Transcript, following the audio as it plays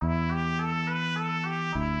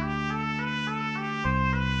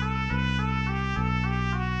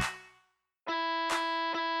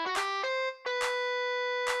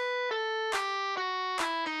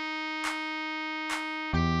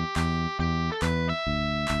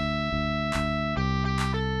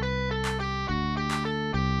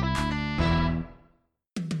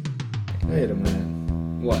Wait a minute.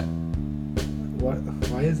 What? What?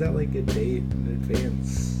 Why is that like a date in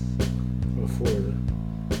advance? Before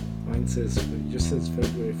mine says it just says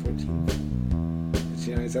February 14th.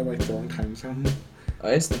 Is that like the wrong time zone? Oh,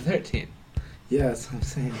 it's the 13th. Yeah, that's what I'm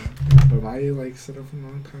saying. But am I like set up in the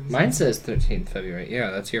wrong time zone? Mine says 13th February.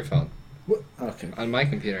 Yeah, that's your phone. What? Okay. On my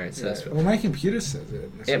computer it says. Well, my computer says it.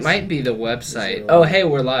 It might be the website. Oh, hey,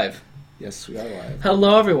 we're live. Yes, we are live.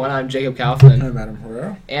 Hello, everyone. I'm Jacob Kaufman. I'm Adam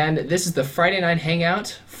Herrera. And this is the Friday night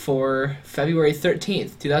hangout for February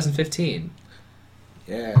 13th, 2015.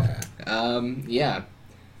 Yeah. Yeah.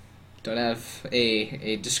 Don't have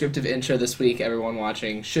a descriptive intro this week. Everyone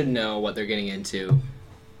watching should know what they're getting into.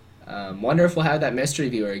 Wonder if we'll have that mystery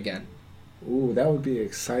viewer again. Ooh, that would be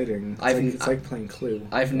exciting. It's like playing Clue.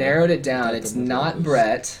 I've narrowed it down. It's not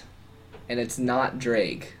Brett, and it's not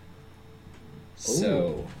Drake.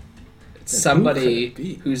 So, it's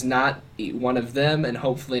somebody who's not one of them, and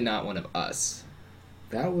hopefully not one of us.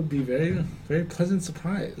 That would be very, very pleasant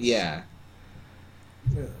surprise. Yeah.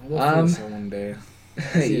 We'll so one day.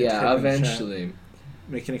 Yeah, eventually.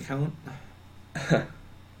 Make an account.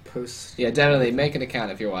 Post. Yeah, definitely make an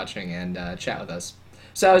account if you're watching and chat with us.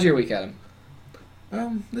 So, how was your week, Adam?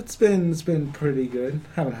 It's been pretty good.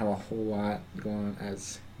 Haven't had a whole lot going on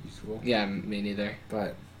as usual. Yeah, me neither.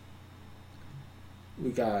 But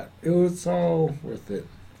it was all worth it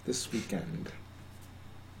this weekend.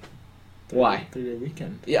 Why? 3-day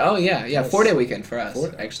weekend. Yeah. Oh, yeah. 4-day weekend for us.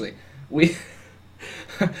 Actually, we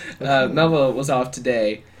Melva was off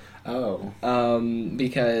today. Oh.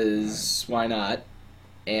 Because why not?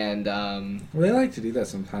 And well, they like to do that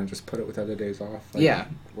sometimes. Just put it with other days off. Like, yeah,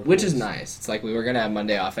 which is nice. It's like we were gonna have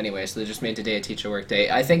Monday off anyway, so they just made today a teacher work day.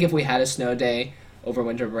 I think if we had a snow day over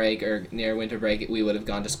winter break or near winter break, we would have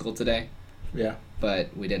gone to school today. Yeah.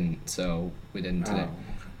 But we didn't, so we didn't today.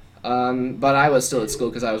 Oh. But I was still at school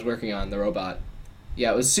because I was working on the robot.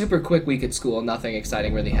 Yeah, it was super quick week at school. Nothing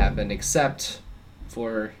exciting really happened except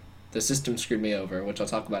for the system screwed me over, which I'll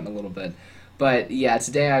talk about in a little bit. But yeah,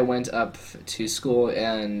 today I went up to school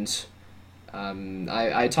and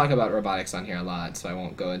I talk about robotics on here a lot, so I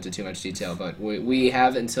won't go into too much detail. But we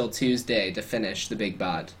have until Tuesday to finish the big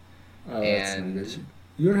bot. And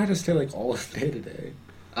you would have to stay like all day today.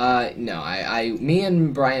 No, me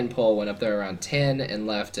and Brian Pohl went up there around 10 and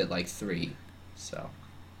left at like 3, so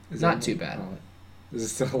not too bad. Is it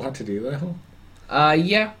still a lot to do though?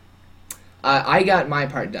 Yeah. I got my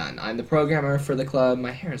part done. I'm the programmer for the club.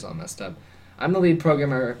 My hair is all messed up. I'm the lead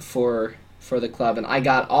programmer for the club, and I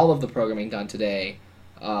got all of the programming done today.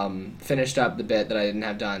 Finished up the bit that I didn't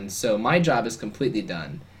have done, so my job is completely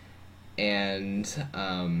done. And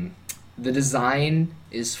the design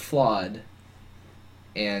is flawed,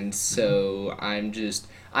 and so I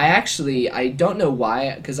don't know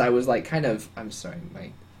why, because I was like I'm sorry,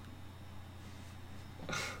 Mike.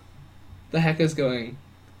 The heck is going?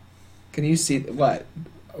 Can you see what?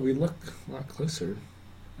 We look a lot closer.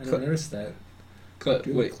 I didn't notice that.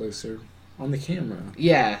 Wait, closer on the camera.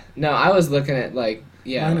 Yeah, no, I was looking at I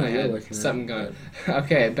had something going.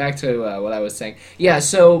 Okay, back to what I was saying. Yeah,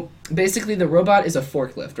 so basically the robot is a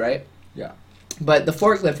forklift, right? Yeah. But the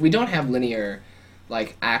forklift, we don't have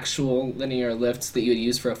actual linear lifts that you would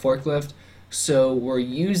use for a forklift. So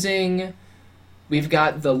we've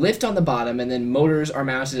got the lift on the bottom, and then motors are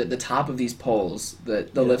mounted at the top of these poles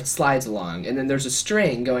that the lift slides along. And then there's a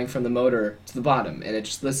string going from the motor to the bottom, and it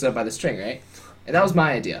just lifts it up by the string, right? And that was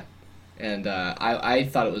my idea. And I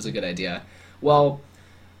thought it was a good idea. Well,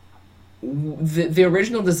 the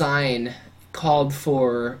original design called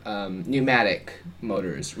for pneumatic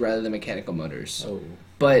motors rather than mechanical motors. Oh.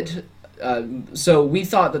 But so we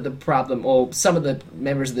thought that the problem, some of the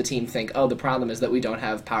members of the team think, the problem is that we don't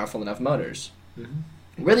have powerful enough motors.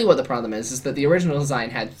 Mm-hmm. Really what the problem is that the original design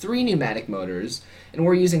had 3 pneumatic motors, and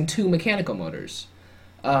we're using 2 mechanical motors.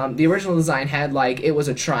 The original design had, it was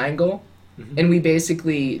a triangle, mm-hmm. and we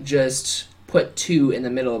basically just put 2 in the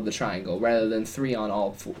middle of the triangle, rather than 3 on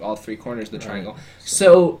all 3 corners of the triangle.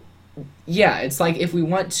 So, yeah, it's like if we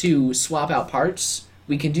want to swap out parts,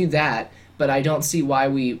 we can do that, but I don't see why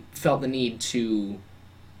we felt the need to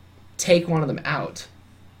take one of them out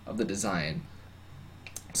of the design.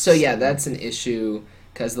 So yeah, that's an issue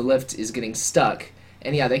because the lift is getting stuck.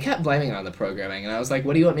 And yeah, they kept blaming it on the programming. And I was like,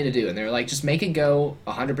 what do you want me to do? And they were like, just make it go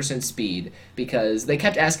 100% speed. Because they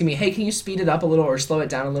kept asking me, hey, can you speed it up a little or slow it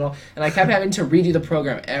down a little? And I kept having to redo the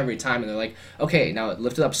program every time. And they're like, okay, now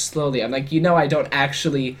lift it up slowly. I'm like, I don't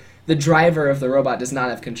actually... The driver of the robot does not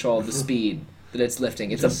have control of the speed that it's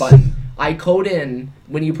lifting. It's a button. I code in,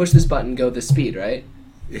 when you push this button, go this speed, right?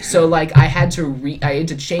 So like I had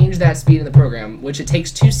to change that speed in the program, which it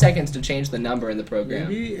takes 2 seconds to change the number in the program.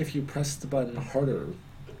 Maybe if you press the button harder,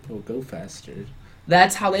 it'll go faster.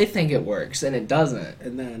 That's how they think it works, and it doesn't.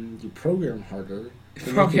 And then you program harder.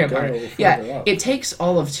 Yeah, it takes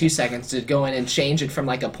all of 2 seconds to go in and change it from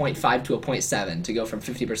like a 0.5 to a 0.7 to go from 50%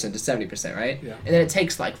 to 70%, right? Yeah. And then it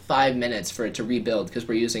takes like 5 minutes for it to rebuild because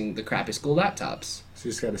we're using the crappy school laptops. So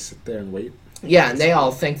you just gotta sit there and wait. Yeah, and they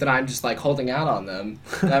all think that I'm just like holding out on them.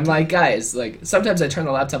 And I'm like, guys, like sometimes I turn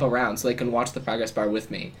the laptop around so they can watch the progress bar with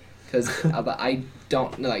me. Because I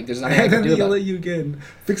don't, like, there's nothing I can do about it. Let you again.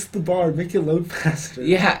 Fix the bar, make it load faster.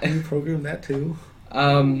 Yeah. Can you program that too?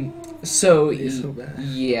 So bad.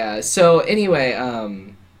 yeah. So anyway,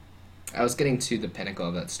 I was getting to the pinnacle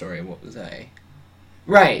of that story. What was I?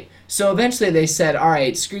 Right. So eventually they said, all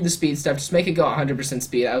right, screw the speed stuff. Just make it go 100%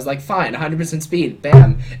 speed. I was like, fine, 100% speed.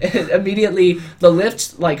 Bam. And immediately the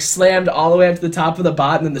lift like slammed all the way up to the top of the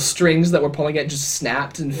bot, and then the strings that were pulling it just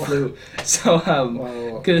snapped and flew. So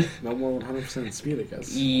well, no more 100% speed, I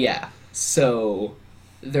guess. Yeah. So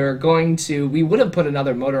they're going to. We would have put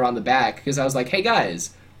another motor on the back because I was like, hey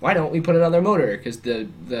guys, why don't we put another motor? Because the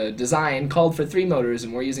design called for 3 motors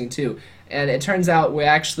and we're using 2. And it turns out we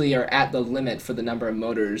actually are at the limit for the number of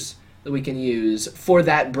motors that we can use for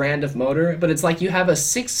that brand of motor. But it's like you have a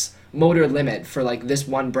 6 motor limit for like this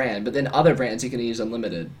one brand, but then other brands you can use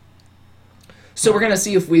unlimited. So we're going to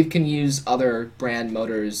see if we can use other brand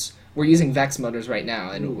motors. We're using Vex motors right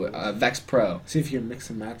now, and Vex Pro. See if you can mix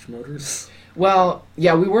and match motors. Well,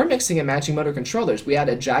 yeah, we were mixing and matching motor controllers. We had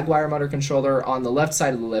a Jaguar motor controller on the left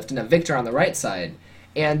side of the lift and a Victor on the right side.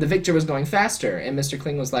 And the Victor was going faster, and Mr.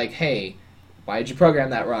 Kling was like, hey, why did you program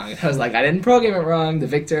that wrong? And I was like, I didn't program it wrong. The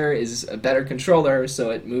Victor is a better controller,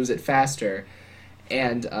 so it moves it faster.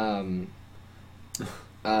 And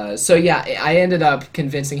so yeah, I ended up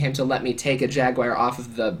convincing him to let me take a Jaguar off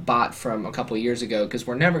of the bot from a couple years ago, because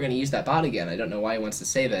we're never going to use that bot again. I don't know why he wants to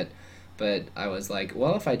save it. But I was like,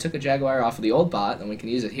 well, if I took a Jaguar off of the old bot, then we can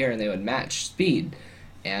use it here, and they would match speed.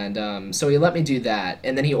 And so he let me do that,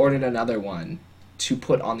 and then he ordered another one to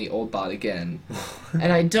put on the old bot again.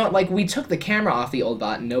 And I don't, like, we took the camera off the old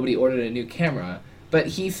bot, and nobody ordered a new camera. But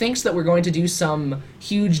he thinks that we're going to do some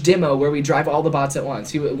huge demo where we drive all the bots at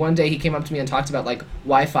once. One day he came up to me and talked about, like,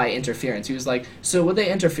 Wi-Fi interference. He was like, so would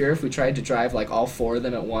they interfere if we tried to drive, like, all 4 of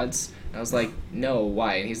them at once? And I was like, no,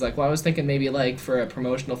 why? And he's like, well, I was thinking maybe, like, for a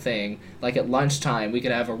promotional thing, like at lunchtime, we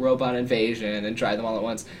could have a robot invasion and drive them all at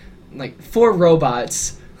once. Like, 4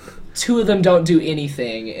 robots, 2 of them don't do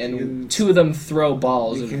anything, and 2 of them throw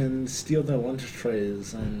balls. You can steal their lunch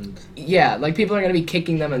trays, and... Yeah, like, people are going to be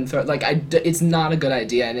kicking them and throw... Like, it's not a good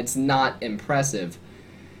idea, and it's not impressive.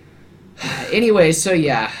 Anyway, so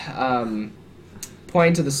yeah,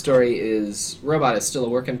 point of the story is robot is still a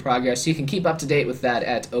work in progress. You can keep up to date with that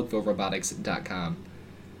at oakvillerobotics.com.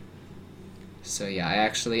 So yeah,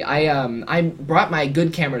 I brought my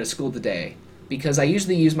good camera to school today because I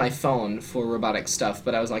usually use my phone for robotic stuff,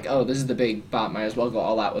 but I was like, oh, this is the big bot, might as well go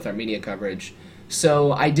all out with our media coverage.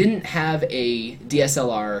 So I didn't have a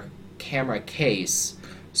DSLR camera case,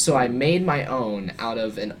 so I made my own out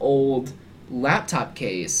of an old laptop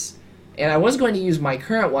case. And I was going to use my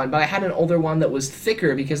current one, but I had an older one that was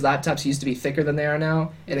thicker because laptops used to be thicker than they are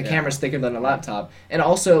now, and the camera's thicker than a laptop. And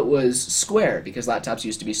also it was square because laptops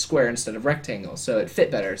used to be square instead of rectangle, so it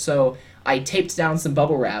fit better. So I taped down some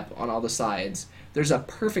bubble wrap on all the sides. There's a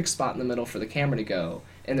perfect spot in the middle for the camera to go,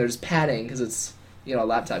 and there's padding because it's, you know, a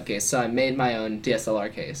laptop case. So I made my own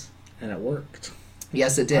DSLR case. And it worked.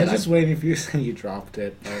 Yes, it did. I was just waiting for you to say you dropped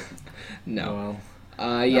it. But no.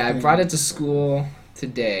 Yeah, I brought it to school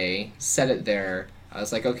today, set it there. I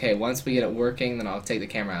was like, okay, once we get it working, then I'll take the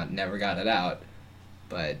camera out. Never got it out.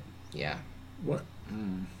 But, yeah. What?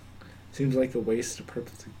 Seems like a waste of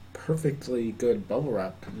perfectly good bubble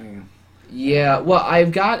wrap coming. Yeah, well,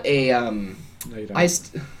 I've got a, No, you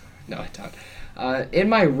don't. No, I don't. In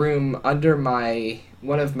my room, under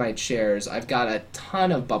one of my chairs, I've got a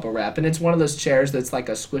ton of bubble wrap, and it's one of those chairs that's like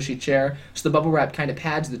a squishy chair, so the bubble wrap kind of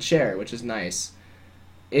pads the chair, which is nice.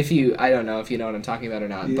 I don't know if you know what I'm talking about or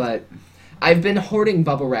not, but I've been hoarding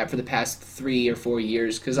bubble wrap for the past 3 or 4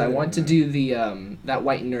 years because I want to do the that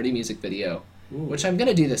White and Nerdy music video, which I'm going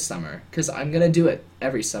to do this summer because I'm going to do it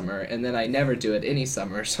every summer, and then I never do it any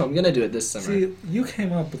summer, so I'm going to do it this summer. See, you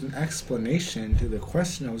came up with an explanation to the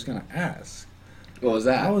question I was going to ask. What was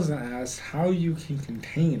that? I was going to ask how you can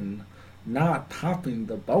contain not popping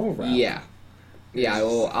the bubble wrap. Yeah. Yeah,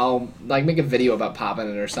 I'll like make a video about popping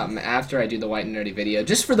it or something after I do the White and Nerdy video,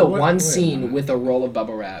 just for the one scene with a roll of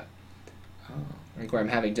bubble wrap. Oh. Like where I'm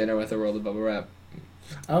having dinner with a roll of bubble wrap.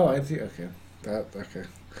 Oh, I see. Okay, that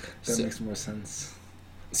So, makes more sense.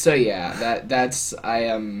 So yeah, that's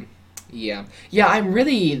yeah, I'm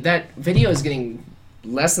really, that video is getting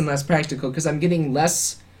less and less practical because I'm getting more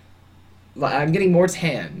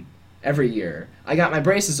tan every year. I got my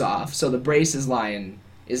braces off, so the braces line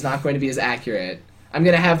is not going to be as accurate. I'm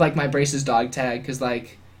gonna have like my braces dog tag because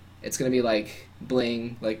like it's gonna be like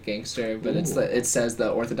bling like gangster, but it says the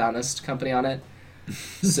orthodontist company on it.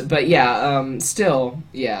 So, but yeah, still,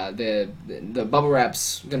 yeah, the bubble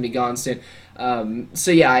wrap's gonna be gone soon.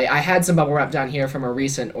 So yeah, I had some bubble wrap down here from a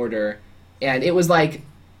recent order, and it was like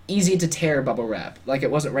easy to tear bubble wrap. Like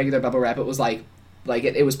it wasn't regular bubble wrap. It was like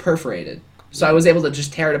it was perforated. So I was able to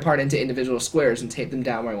just tear it apart into individual squares and tape them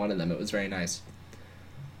down where I wanted them. It was very nice.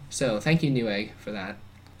 So thank you, Newegg, for that.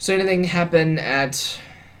 So anything happen at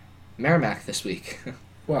Merrimack this week?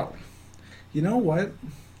 Well, you know what?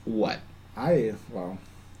 What? I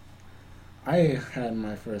had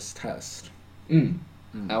my first test.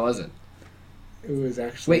 How was it? It was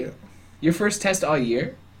actually... Wait, your first test all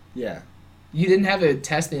year? Yeah. You didn't have a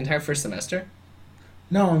test the entire first semester?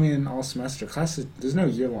 No, I mean all semester classes. There's no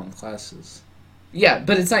year-long classes. Yeah,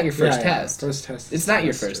 but it's not your first Yeah, test. First test. It's not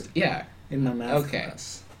your first. Yeah. In my math Okay.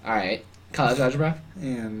 class. All right. College algebra?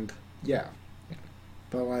 And yeah.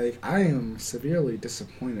 But like I am severely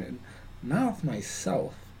disappointed, not with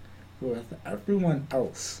myself, but with everyone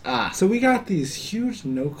else. So we got these huge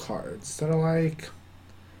note cards that are like,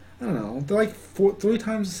 I don't know, they're like 3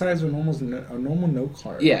 times the size of a normal note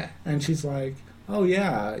card. Yeah. And she's like, oh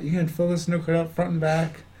yeah, you can fill this note card out front and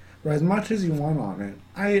back, or as much as you want on it.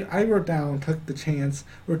 I wrote down, took the chance,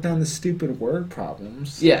 wrote down the stupid word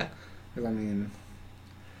problems. Yeah. Because I mean,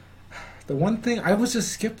 the one thing I was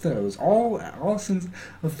just skip those all since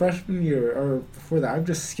the freshman year or before that. I've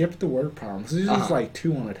just skipped the word problems. There's just like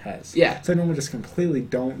 2 on a test. Yeah. So I normally just completely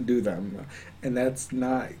don't do them, and that's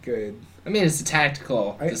not good. I mean, it's a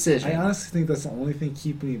tactical decision. I honestly think that's the only thing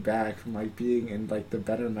keeping me back from like being in like the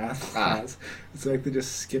better math class. It's like they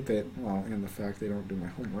just skip it. Well, and the fact they don't do my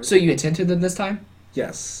homework. So you attempted them this time?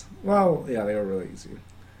 Yes. Well, yeah, they were really easy.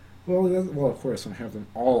 Well, of course, when I have them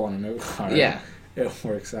all on a note card, it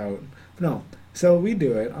works out. But no, so we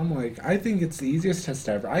do it. I'm like, I think it's the easiest test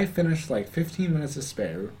ever. I finished like 15 minutes to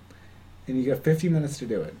spare, and you get 50 minutes to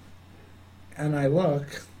do it. And I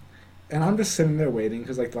look, and I'm just sitting there waiting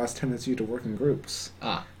because like the last 10 minutes you have to work in groups.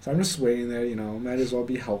 So I'm just waiting there, might as well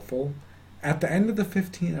be helpful. At the end of the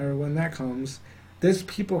 15, or when that comes, there's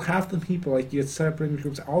people, half the people, like you get set up in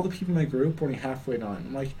groups, all the people in my group are only halfway done.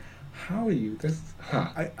 I'm like, how are you?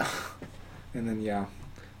 And then, yeah,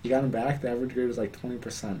 you got them back. The average grade was like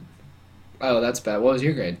 20%. Oh, that's bad. What was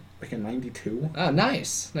your grade? Like a 92. Oh,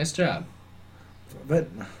 nice. Nice job. But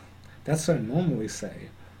that's what I normally say.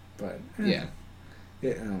 But, yeah,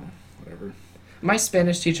 whatever. My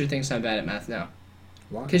Spanish teacher thinks I'm bad at math now.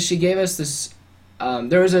 Why? Because she gave us this,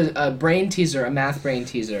 there was a brain teaser, a math brain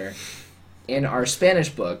teaser, in our Spanish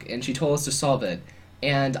book, and she told us to solve it.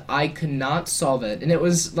 And I could not solve it. And it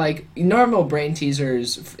was like, normal brain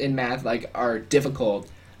teasers in math like are difficult.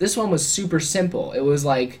 This one was super simple. It was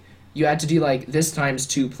like, you had to do like this times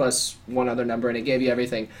 2 plus one other number, and it gave you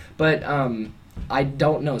everything. But I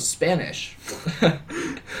don't know Spanish.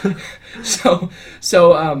 so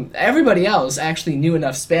everybody else actually knew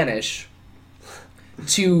enough Spanish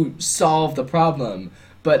to solve the problem.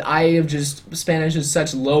 But Spanish is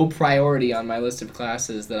such low priority on my list of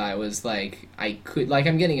classes that I was like,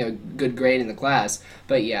 I'm getting a good grade in the class,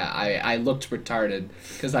 but yeah, I looked retarded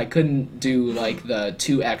because I couldn't do like the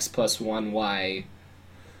 2x plus 1y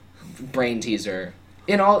brain teaser.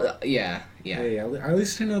 Yeah. Hey, at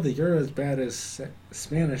least I know that you're as bad as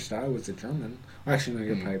Spanish that I was at German. Actually, no,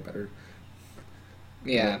 you're probably better.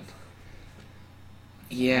 Yeah. But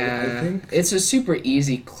yeah, I think it's a super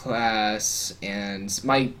easy class, and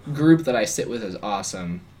my group that I sit with is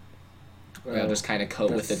awesome. We'll just kind of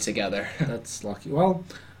cope with it together. That's lucky. Well,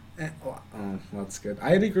 that's good. I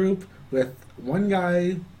had a group with one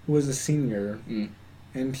guy who was a senior,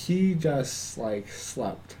 and he just like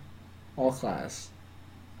slept all class.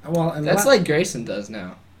 Well, and that's like Grayson does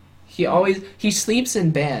now. He sleeps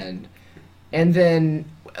in band, and then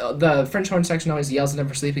the French horn section always yells at him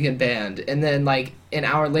for sleeping in band, and then like an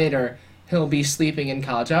hour later he'll be sleeping in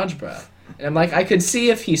college algebra. And I'm like, I could see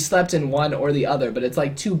if he slept in one or the other, but it's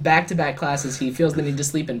like 2 back-to-back classes. He feels the need to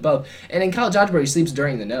sleep in both. And in college algebra, he sleeps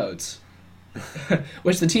during the notes,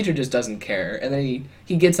 which the teacher just doesn't care. And then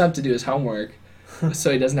he gets up to do his homework,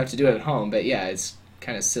 so he doesn't have to do it at home. But yeah, it's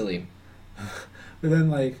kind of silly. But then,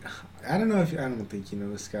 like, I don't think you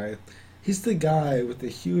know this guy. He's the guy with the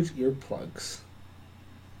huge earplugs.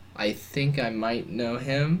 I think I might know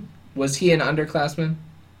him. Was he an underclassman?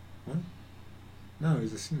 What? No,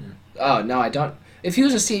 he's a senior. Oh, no, I don't. If he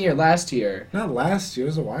was a senior last year... Not last year, it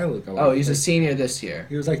was a while ago. Oh, he's a senior this year.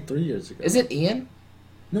 He was like 3 years ago. Is it Ian?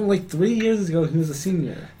 No, like 3 years ago he was a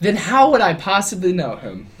senior. Then how would I possibly know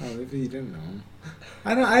him? Oh, maybe you didn't know him.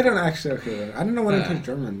 I don't actually, okay, I don't know when he took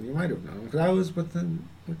German. You might have known, because I was with him.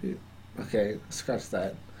 Okay, scratch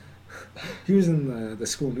that. He was in the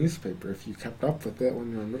school newspaper, if you kept up with it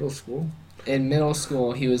when you were in middle school. In middle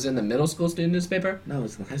school, he was in the middle school student newspaper? No, it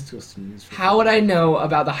was in the high school student newspaper. How would I know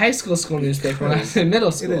about the high school newspaper when I was in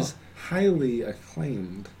middle school? It is highly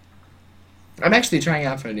acclaimed. I'm actually trying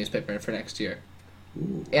out for a newspaper for next year.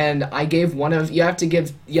 Ooh. And I gave one of... You have to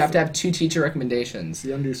have 2 teacher recommendations.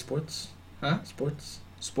 You want to do sports? Huh? Sports?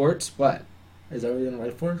 Sports? What? Is that what you're going to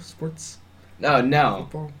write for? Sports? No.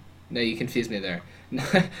 Football? No, you confused me there.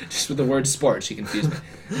 Just with the word sports, you confused me.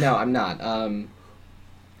 No, I'm not.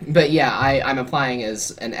 But yeah, I'm applying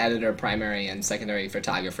as an editor, primary and secondary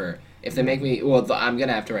photographer. If they make me... Well, I'm going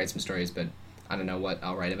to have to write some stories, but I don't know what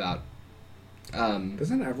I'll write about.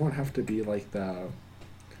 Doesn't everyone have to be like the...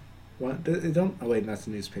 What? They don't... Oh, wait, that's a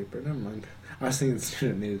newspaper. Never mind. I was thinking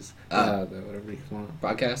student news. The whatever you want.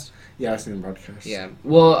 Broadcast? Yeah, I was thinking broadcast. Yeah.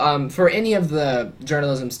 Well, for any of the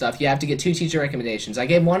journalism stuff, you have to get 2 teacher recommendations. I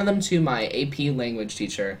gave one of them to my AP language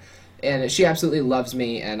teacher, and she absolutely loves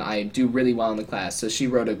me, and I do really well in the class, so she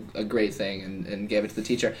wrote a great thing and gave it to the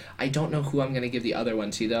teacher. I don't know who I'm going to give the other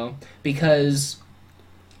one to, though, because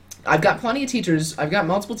I've got plenty of teachers. I've got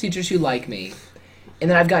multiple teachers who like me, and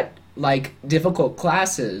then I've got, like, difficult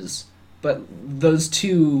classes, but those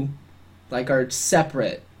 2, like, are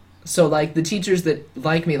separate. So, like, the teachers that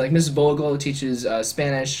like me, like Mrs. Bogle teaches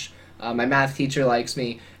Spanish, my math teacher likes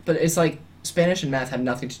me, but it's like Spanish and math have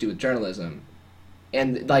nothing to do with journalism.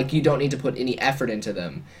 And, like, you don't need to put any effort into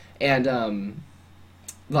them. And,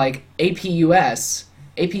 like, AP US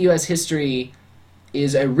history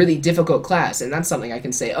is a really difficult class, and that's something I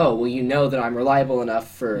can say, oh, well, you know that I'm reliable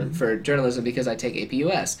enough for journalism because I take AP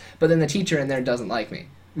US. But then the teacher in there doesn't like me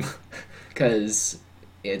because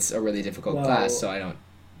it's a really difficult class, so I don't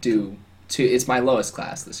do... It's my lowest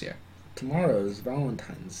class this year. Tomorrow is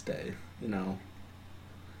Valentine's Day, you know.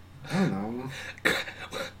 I don't know.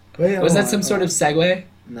 Wait, was that some sort of segue?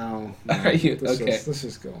 No. Are you okay? Let's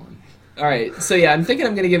just go on. All right. So yeah, I'm thinking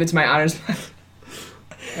I'm gonna give it to my honors.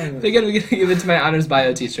 Thinking I'm gonna give it to my honors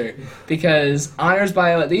bio teacher because honors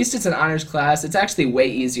bio, at least it's an honors class. It's actually way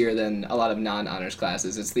easier than a lot of non-honors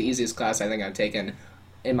classes. It's the easiest class I think I've taken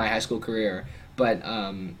in my high school career. But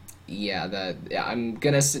I'm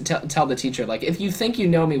gonna tell the teacher, like, if you think you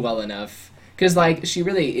know me well enough. Because, like,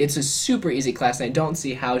 it's a super easy class, and I don't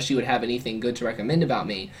see how she would have anything good to recommend about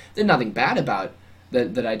me. There's nothing bad about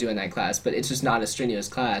that I do in that class, but it's just not a strenuous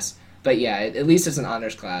class. But yeah, at least it's an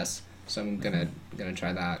honors class, so I'm gonna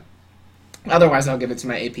try that. Otherwise, I'll give it to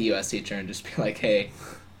my AP US teacher and just be like, hey,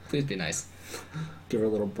 please be nice. Give her a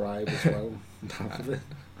little bribe as well on top of it.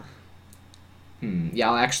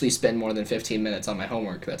 Yeah, I'll actually spend more than 15 minutes on my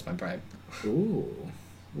homework. That's my bribe. Ooh.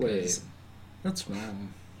 Wait. That's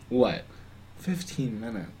wrong. What? 15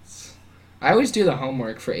 minutes. I always do the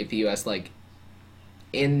homework for AP US, like,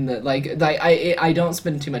 I don't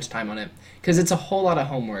spend too much time on it, because it's a whole lot of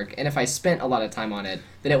homework, and if I spent a lot of time on it,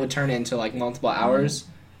 then it would turn into, like, multiple hours.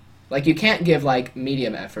 Like, you can't give, like,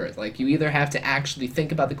 medium effort. Like, you either have to actually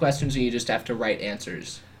think about the questions, or you just have to write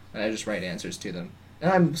answers. And I just write answers to them.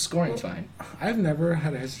 And I'm scoring fine. I've never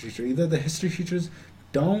had a history teacher. Either the history teachers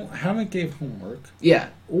haven't gave homework. Yeah.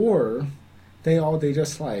 Or they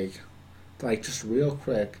just just real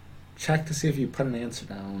quick, check to see if you put an answer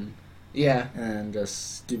down. Yeah. And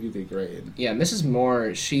just give you the grade. Yeah, Mrs.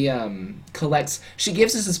 Moore, she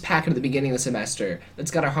gives us this packet at the beginning of the semester that's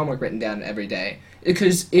got our homework written down every day.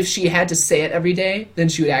 Because if she had to say it every day, then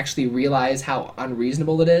she would actually realize how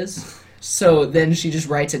unreasonable it is. So then she just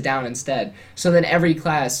writes it down instead. So then every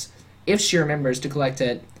class, if she remembers to collect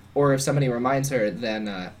it, or if somebody reminds her,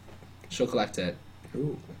 then she'll collect it.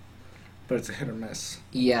 Ooh. But it's a hit or miss.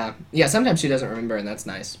 Yeah. Yeah, sometimes she doesn't remember, and that's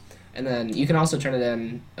nice. And then you can also turn it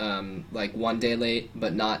in, like, 1 day late,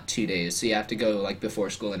 but not 2 days. So you have to go, like,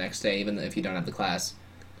 before school the next day, even if you don't have the class.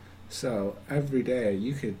 So every day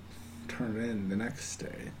you could turn it in the next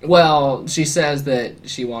day. Well, she says that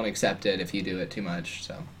she won't accept it if you do it too much,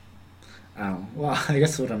 so... Oh, well, I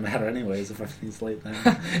guess it wouldn't matter anyways if everything's late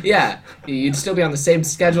then. Yeah, you'd still be on the same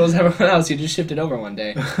schedule as everyone else. You just shift it over one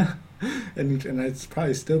day. and I'd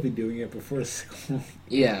probably still be doing it before school.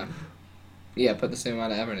 Yeah. Yeah, put the same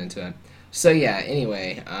amount of effort into it. So, yeah,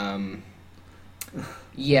 anyway,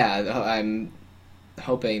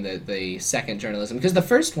 hoping that the second journalism, because the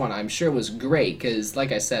first one I'm sure was great, because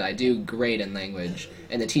like I said, I do great in language,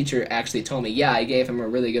 and the teacher actually told me, yeah, I gave him a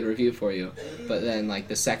really good review for you. But then like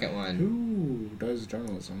the second one, who does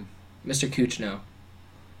journalism? Mr. Kuchno.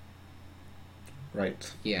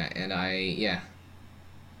 Right. Yeah, and I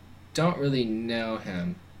don't really know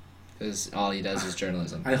him, because all he does is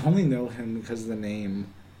journalism. I only know him because of the name.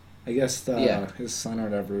 I guess his son or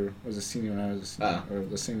whatever was a senior when I was a senior, or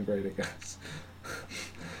the same grade, I guess.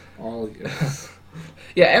 All yes.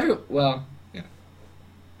 Yeah, yeah.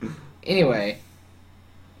 Anyway,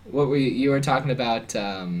 what you were talking about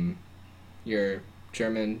your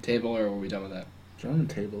German table, or were we done with that? German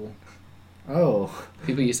table. Oh.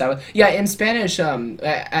 People you sat with. Yeah, in Spanish,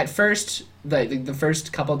 at first, the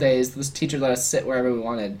first couple days, this teacher let us sit wherever we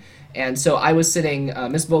wanted. And so I was sitting,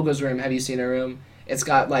 Miss Volgo's room, have you seen her room? It's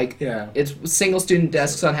got it's single student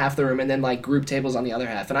desks on half the room and then like group tables on the other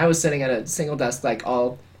half. And I was sitting at a single desk like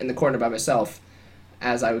all in the corner by myself,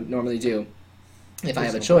 as I would normally do if I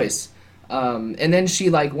have a choice. And then she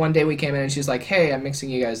one day we came in and she's like, hey, I'm mixing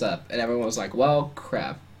you guys up. And everyone was like, well,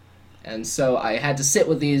 crap. And so I had to sit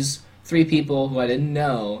with these 3 people who I didn't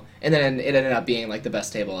know, and then it ended up being like the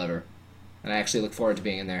best table ever. And I actually look forward to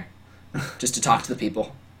being in there just to talk to the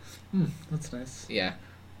people. That's nice. Yeah.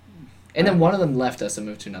 And then one of them left us and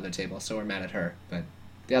moved to another table, so we're mad at her. But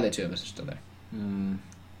the other 2 of us are still there.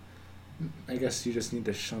 I guess you just need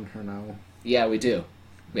to shun her now. Yeah, we do.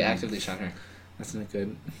 We actively shun her. That's not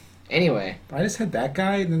good. Anyway. I just had that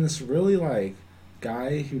guy, and then this really,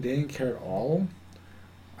 guy who didn't care at all.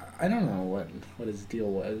 I don't know what his deal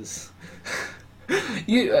was.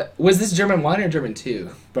 Was this German 1 or German 2?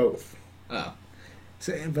 Both. Oh.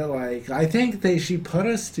 So, but, I think she put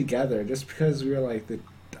us together just because we were, I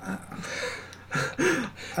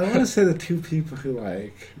want to say the 2 people who,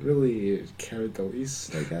 really cared the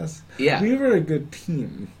least, I guess. Yeah. We were a good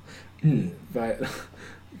team. But,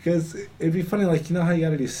 because it'd be funny, you know how you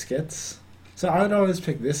gotta do skits? So I would always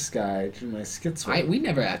pick this guy to do my skits with. We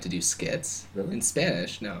never have to do skits. Really? In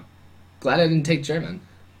Spanish, no. Glad I didn't take German.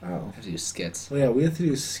 Oh. I have to do skits. Well, yeah, we have to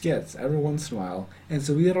do skits every once in a while. And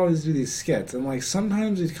so we would always do these skits. And,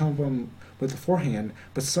 sometimes we'd come up with beforehand,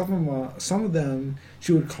 but some of them,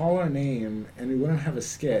 she would call our name, and we wouldn't have a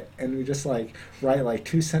skit, and we just, write,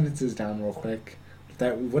 2 sentences down real quick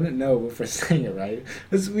that we wouldn't know if we're saying it right.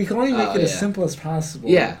 Because we can only make it as simple as possible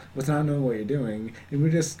without knowing what you're doing. And we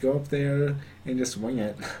just go up there and just wing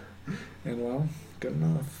it. And, well, good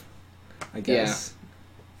enough, I guess. Yeah.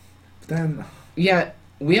 But then... Yeah,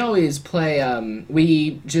 we always play,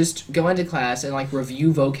 we just go into class and,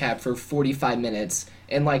 review vocab for 45 minutes,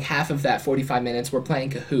 and, half of that 45 minutes we're playing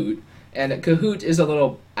Kahoot. And Kahoot is a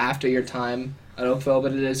little after your time at Oakville,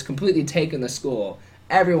 but it has completely taken the school.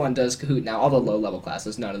 Everyone does Kahoot now, all the low-level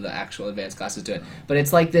classes, none of the actual advanced classes do it. But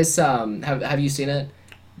it's like this, have you seen it?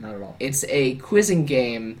 Not at all. It's a quizzing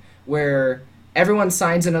game where everyone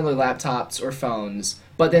signs in on their laptops or phones,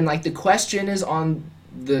 but then, the question is on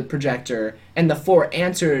the projector, and the 4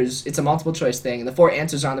 answers, it's a multiple choice thing, and the 4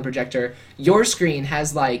 answers are on the projector. Your screen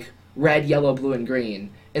has, red, yellow, blue, and green.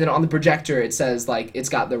 And then on the projector, it says, it's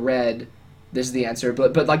got the red, this is the answer,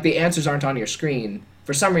 but the answers aren't on your screen.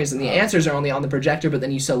 For some reason, the answers are only on the projector, but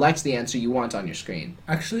then you select the answer you want on your screen.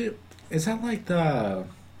 Actually, is that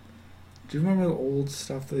do you remember the old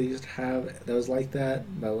stuff that they used to have that was like that?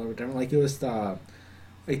 That a little different? It was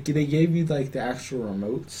they gave you, the actual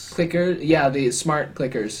remotes? Clicker? Yeah, the smart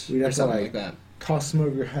clickers. We'd have or something to, like that. Toss them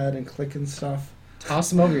over your head and click and stuff.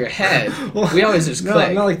 Toss them over your head? Well, we always just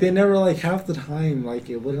click. No, they never, half the time,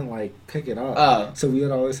 it wouldn't, pick it up. Oh. So we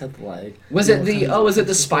would always have to, Was it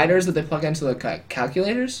the spiders that they plug into the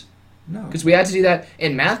calculators? No. Because we had to do that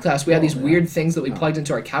in math class. We had these weird things that we plugged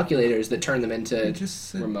into our calculators that turned them into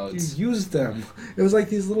remotes. You used them. It was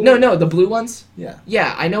these little... No, the blue ones? Yeah.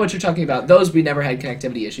 Yeah, I know what you're talking about. Those we never had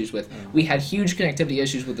connectivity issues with. Oh. We had huge connectivity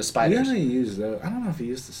issues with the spiders. We didn't use those. I don't know if we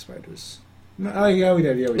used the spiders. Oh, yeah, we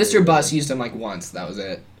did. Yeah, Mr. Bus used them, once. That was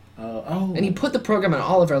it. Oh. And he put the program on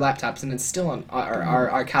all of our laptops, and it's still on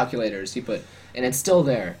our calculators. And it's still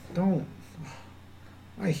there. Don't.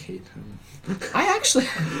 I hate him.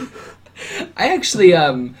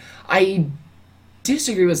 I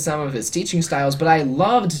disagree with some of his teaching styles, but I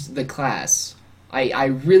loved the class. I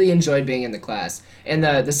really enjoyed being in the class. And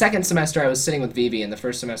the second semester I was sitting with Vivi, and the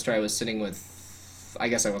first semester I was sitting with... I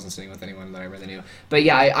guess I wasn't sitting with anyone that I really knew. But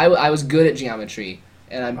yeah, I was good at geometry,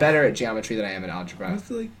 and I'm better at geometry than I am at algebra. I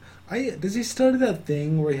feel does he start that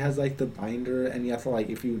thing where he has the binder, and you have to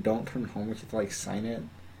if you don't turn homework, you have to sign it,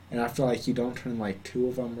 and after you don't turn 2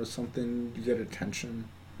 of them or something, you get attention?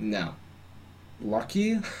 No.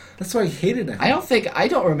 Lucky? That's why I hated him. I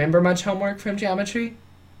don't remember much homework from geometry.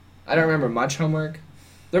 I don't remember much homework.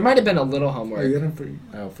 There might have been a little homework. Oh, you got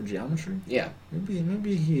him for geometry? Yeah.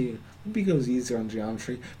 Maybe he goes easier on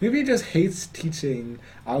geometry. Maybe he just hates teaching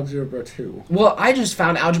Algebra 2. Well, I just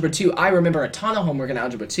found Algebra 2. I remember a ton of homework in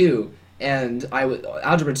Algebra 2, and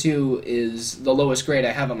Algebra 2 is the lowest grade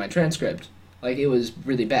I have on my transcript. Like, it was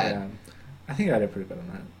really bad. Yeah. I think I did pretty good on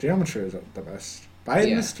that. Geometry is the best. But I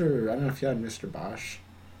had I don't know if you had Mr. Bosch.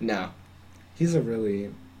 No. He's a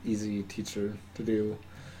really easy teacher to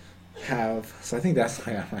have. So I think that's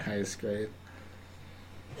why I got my highest grade.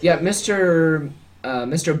 Yeah, Mr.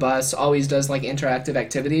 Bus always does like interactive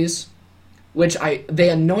activities, which they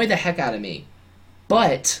annoy the heck out of me,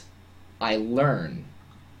 but I learn.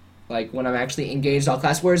 Like when I'm actually engaged all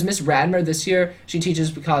class. Whereas Miss Radmer this year, she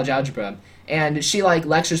teaches college algebra, and she like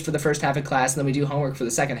lectures for the first half of class, and then we do homework for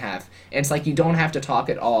the second half. And it's like you don't have to talk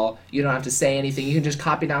at all. You don't have to say anything. You can just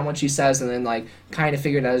copy down what she says, and then like kind of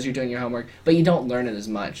figure it out as you're doing your homework. But you don't learn it as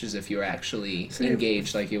much as if you were actually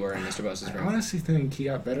engaged, like you were in Mr. Bus's room. I honestly think he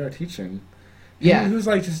got better at teaching. Yeah, he was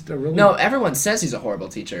like just a really no. Everyone says he's a horrible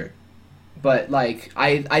teacher, but like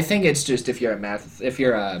I think it's just if you're a math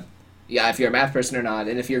person or not,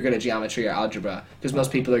 and if you're good at geometry or algebra, because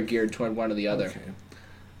most people are geared toward one or the other. Okay.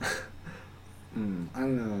 I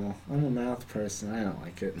don't know. I'm a math person. I don't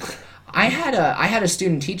like it. I had a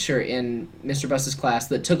student teacher in Mr. Bus's class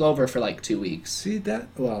that took over for like 2 weeks. See that?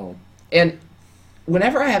 Well, and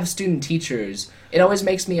whenever I have student teachers, it always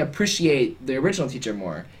makes me appreciate the original teacher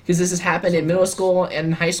more, because this has happened in middle school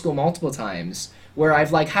and high school multiple times, where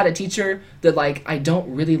I've like had a teacher that like I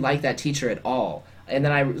don't really like that teacher at all, and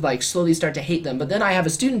then I like slowly start to hate them. But then I have a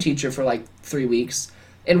student teacher for like 3 weeks,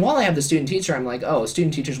 and while I have the student teacher, I'm like, oh,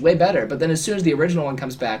 student teacher's way better. But then as soon as the original one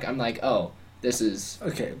comes back, I'm like, oh, this is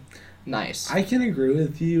okay. Nice. I can agree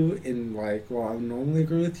with you in like, well, I normally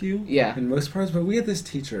agree with you. Yeah. In most parts, but we had this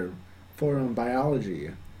teacher for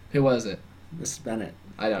biology. Who was it? Miss Bennett.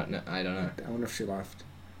 I don't know. I wonder if she left.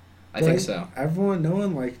 I think so. No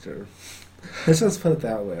one liked her. Let's just put it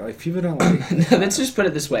that way. Like, people don't like her. Let's just put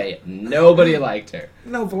it this way. Nobody liked her.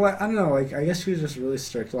 No, but like, I don't know. Like, I guess she was just really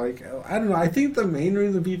strict. Like, I don't know. I think the main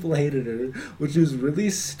reason people hated her, which was really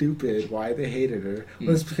stupid, why they hated her,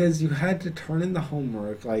 was because you had to turn in the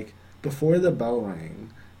homework like before the bell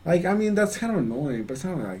rang. Like, I mean, that's kind of annoying, but it's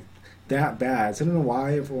not like that bad. So I don't know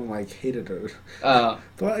why everyone like hated her.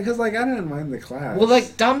 But because like I didn't mind the class. Well,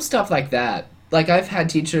 like dumb stuff like that. Like, I've had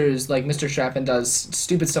teachers, like Mr. Strappen does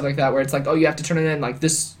stupid stuff like that, where it's like, oh, you have to turn it in, like,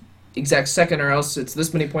 this exact second, or else it's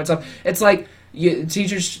this many points off. It's like, some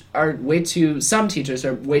teachers are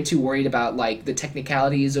way too worried about, like, the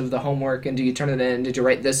technicalities of the homework, and do you turn it in, did you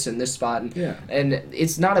write this in this spot? And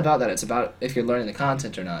it's not about that, it's about if you're learning the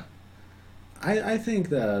content or not. I think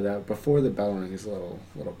that before the bell ring is a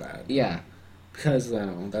little bad. Yeah. Because,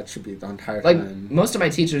 that should be the entire like, time. Most of my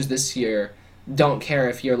teachers this year don't care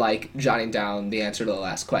if you're like jotting down the answer to the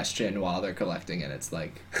last question while they're collecting it. It's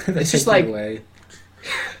like it's just like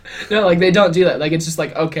no, like they don't do that. Like it's just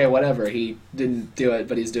like, okay, whatever. He didn't do it,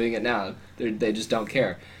 but he's doing it now. They just don't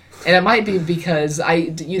care. And it might be because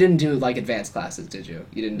you didn't do like advanced classes, did you?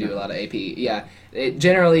 You didn't do a lot of AP. Yeah.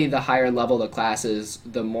 Generally, the higher level the classes,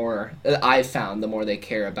 the more I've found, the more they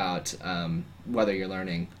care about whether you're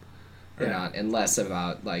learning or not, and less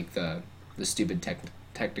about like the stupid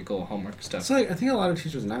technical homework stuff. So like, I think a lot of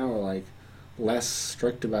teachers now are like less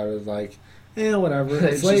strict about it. Like, whatever.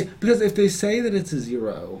 It's like because if they say that it's a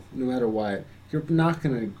 0, no matter what, you're not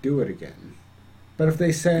gonna do it again. But if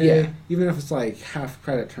they say even if it's like half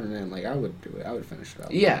credit turn in, like I would do it. I would finish it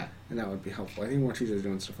up. Yeah, and that would be helpful. I think more teachers are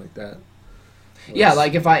doing stuff like that. Yeah,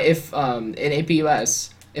 like if in AP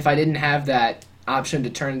US, if I didn't have that option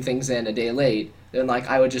to turn things in a day late, then like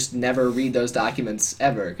I would just never read those documents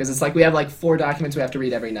ever, because it's like we have like 4 documents we have to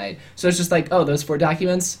read every night. So it's just like, oh, those 4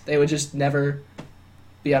 documents, they would just never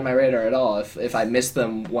be on my radar at all if I missed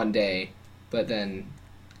them one day. But then,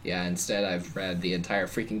 yeah, instead I've read the entire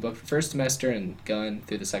freaking book for first semester and gone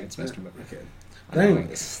through the second semester book. Okay. But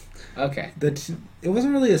anyways, okay. It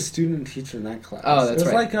wasn't really a student teacher in that class. Oh, that's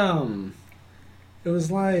right. It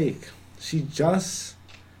was like she just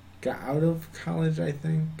got out of college, I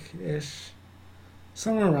think, ish.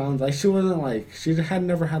 Somewhere around, like, she had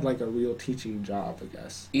never had, like, a real teaching job, I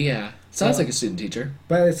guess. Yeah. Sounds like a student teacher.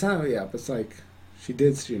 But it's not, but it's like, she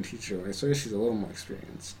did student teacher, right? So I guess she's a little more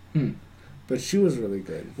experienced. But she was really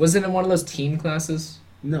good. Was it in one of those teen classes?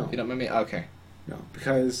 No. You don't mind me? Okay. No,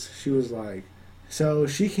 because she was like, so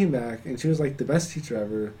she came back, and she was, like, the best teacher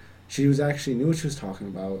ever. She was actually knew what she was talking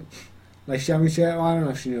about. Like, I don't know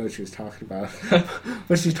if she knew what she was talking about.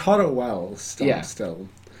 But she taught it well, still.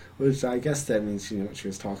 which I guess that means she knew what she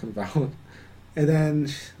was talking about. And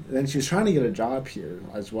then she was trying to get a job here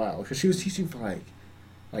as well, because she was teaching for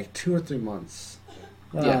like 2 or 3 months.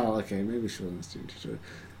 Oh, Yeah. okay, maybe she wasn't a student teacher.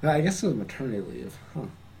 I guess it was maternity leave.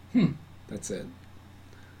 Huh. That's it.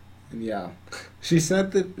 And yeah, she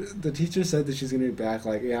said that the teacher said that she's gonna be back.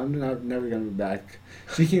 Like, yeah, I'm never gonna be back.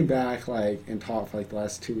 She came back and taught for the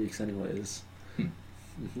last 2 weeks, anyways.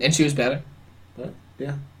 Mm-hmm. And she was better? What?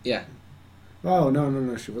 Yeah. Yeah. Oh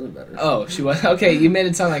no, she wasn't better. Oh, she was? Okay, you made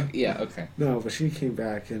it sound like... Yeah, okay. No, but she came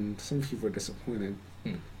back, and some people were disappointed.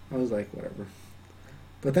 I was like, whatever.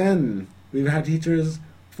 But then we've had teachers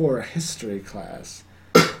for a history class.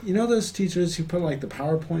 You know those teachers who put the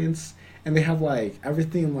PowerPoints and they have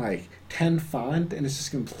everything in 10 font and it's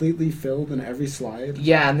just completely filled in every slide?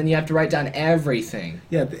 Yeah, and then you have to write down everything.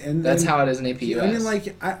 Yeah, and that's how it is in AP US. I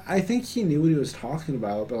mean, I think he knew what he was talking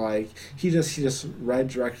about, but he just read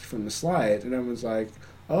directly from the slide, and everyone's like,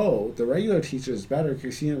 oh, the regular teacher is better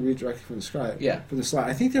because he didn't read directly from the slide. Yeah. From the slide.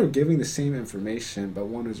 I think they were giving the same information, but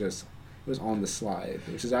one was on the slide,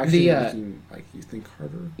 which is actually making you think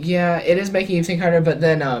harder. Yeah, it is making you think harder, but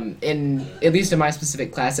then in at least in my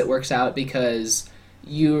specific class it works out because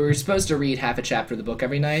you're supposed to read half a chapter of the book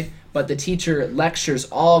every night, but the teacher lectures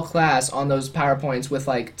all class on those PowerPoints with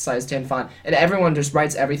size 10 font, and everyone just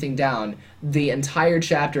writes everything down. The entire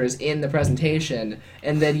chapter is in the presentation,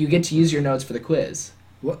 and then you get to use your notes for the quiz.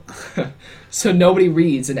 What? So nobody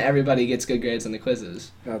reads and everybody gets good grades on the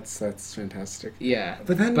quizzes. That's fantastic. Yeah.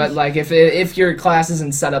 But if your class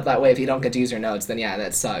isn't set up that way, if you don't get to use your notes, then yeah,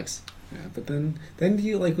 that sucks. Yeah, but then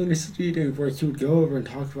you when you're doing work, you would go over and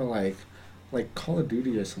talk about Call of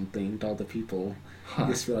Duty or something to all the people. Huh. I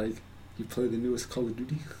guess you're you play the newest Call of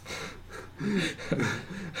Duty.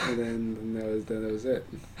 and then that was it.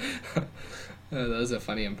 Oh, that was a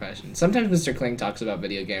funny impression. Sometimes Mr. Kling talks about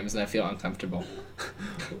video games and I feel uncomfortable.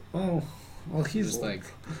 Well, he's just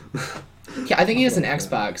yeah, I think he has an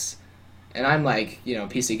Xbox, and I'm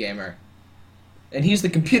PC gamer, and he's the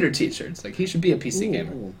computer teacher. It's he should be a PC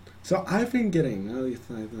gamer. So I've been getting.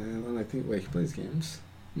 I think he plays games.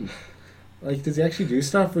 Does he actually do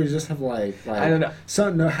stuff, or he just have I don't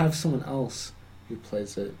know. Have someone else who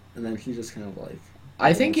plays it, and then he just kind of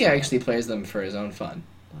I think he actually plays them for his own fun.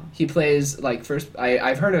 He plays first.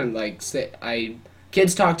 I've heard him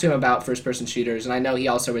kids talk to him about first person shooters, and I know he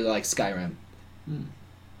also really likes Skyrim.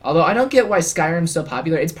 Although I don't get why Skyrim's so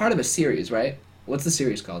popular. It's part of a series, right? What's the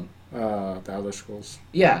series called? The Elder Scrolls.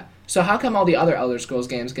 Yeah. So how come all the other Elder Scrolls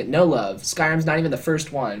games get no love? Skyrim's not even the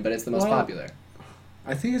first one, but it's the most popular.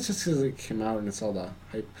 I think it's just because it came out and it's all the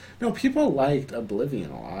hype. No, people liked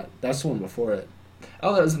Oblivion a lot. That's the one before it.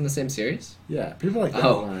 Oh, that was in the same series? Yeah, people like that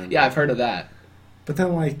one. Yeah, I've heard of that. But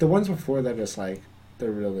then, the ones before that, just, they're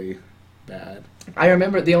really bad. I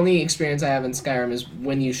remember the only experience I have in Skyrim is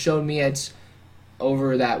when you showed me it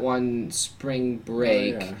over that one spring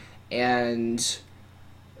break, and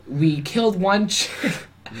we killed one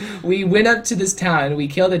we went up to this town, we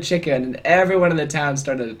killed a chicken, and everyone in the town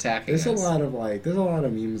started attacking us. There's a lot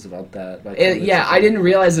of memes about that. I didn't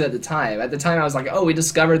realize it at the time. At the time, I was like, oh, we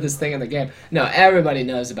discovered this thing in the game. No, everybody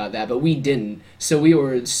knows about that, but we didn't. So we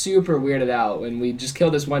were super weirded out when we just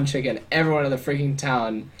killed this one chicken. Everyone in the freaking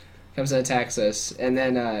town comes and attacks us. And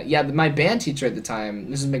then, my band teacher at the time,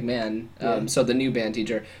 Mrs. McMahon, so the new band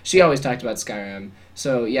teacher, she always talked about Skyrim.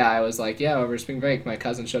 So, yeah, I was like, yeah, over spring break, my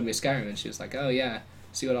cousin showed me Skyrim, and she was like, oh, yeah.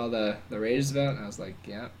 See what all the rage is about? And I was like,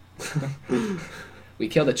 yeah. We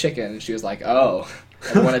killed a chicken, and she was like, oh,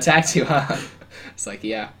 everyone attacked you, huh? It's like,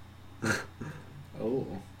 yeah. Oh.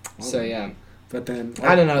 So, yeah. But then...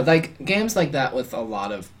 I don't know, games like that with a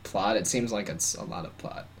lot of plot, it seems like it's a lot of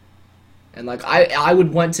plot. And, I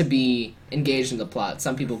would want to be engaged in the plot.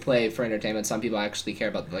 Some people play for entertainment, some people actually care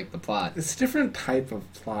about, the plot. It's a different type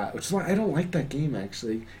of plot, which is why I don't like that game,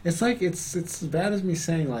 actually. It's it's as bad as me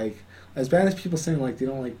saying, as bad as people saying, they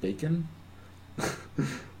don't like bacon.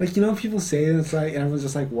 People say it, it's and everyone's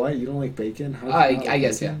just what? You don't like bacon? How I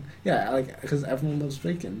guess, bacon? Yeah. Yeah, because everyone loves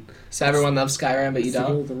bacon. So everyone loves Skyrim, but you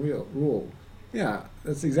don't? It's the golden rule. Yeah,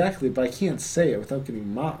 that's exactly, but I can't say it without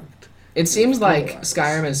getting mocked. It seems like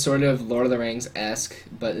Skyrim is sort of Lord of the Rings-esque,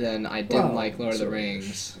 but then I didn't like Lord of the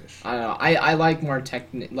Rings. I don't know. I like more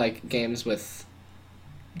games with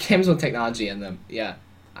technology in them. Yeah.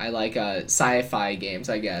 I like sci-fi games,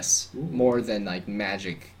 I guess, more than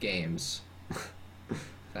magic games.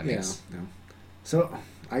 That makes So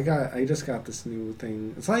I just got this new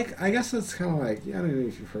thing. It's I guess it's kind of I don't know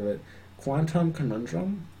if you've heard of it, Quantum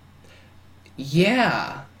Conundrum.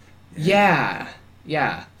 Yeah.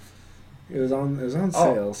 It was on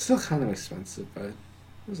sale. Still kind of expensive, but it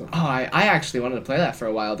was on. Oh, I actually wanted to play that for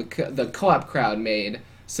a while. The co-op crowd made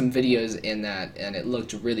some videos in that, and it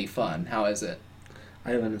looked really fun. How is it?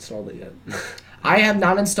 I haven't installed it yet. I have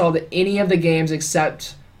not installed any of the games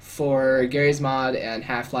except for Gary's Mod and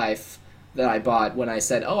Half-Life that I bought when I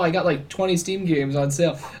said, oh, I got like 20 Steam games on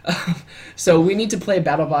sale. So we need to play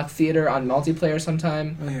BattleBlock Theater on multiplayer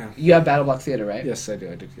sometime. Oh, yeah. You have BattleBlock Theater, right? Yes, I do.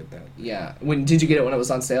 I did get that. Yeah. Did you get it when it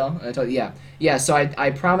was on sale? I told you, yeah. Yeah, so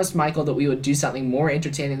I promised Michael that we would do something more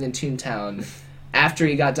entertaining than Toontown after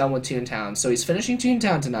he got done with Toontown. So he's finishing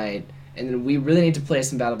Toontown tonight, and we really need to play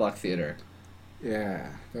some BattleBlock Theater. Yeah,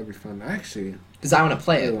 that'd be fun. Actually, because I want to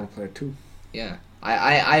play it. I want to play it too. Yeah.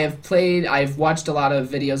 I have played, I've watched a lot of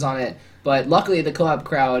videos on it, but luckily the co-op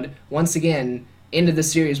crowd, once again, ended the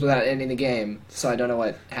series without ending the game, so I don't know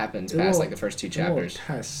what happens past like the first 2 chapters.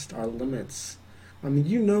 We'll test our limits. I mean,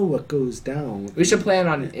 you know what goes down. We should play it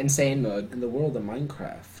on insane mode. In the world of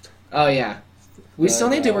Minecraft. Oh, yeah. We still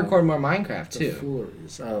need to record more Minecraft, too.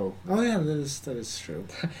 Fooleries. Oh yeah, that is true.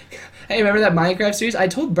 Hey, remember that Minecraft series? I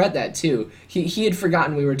told Brett that, too. He had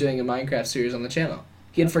forgotten we were doing a Minecraft series on the channel.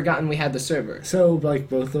 He had forgotten we had the server. So, like,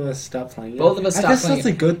 both of us stopped playing it? Both of us stopped playing it. I guess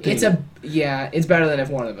that's a good thing. It's better than if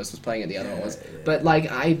one of us was playing it, the other one was. But,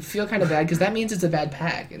 like, I feel kind of bad, because that means it's a bad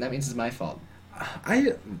pack, and that means it's my fault.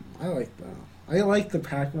 I like the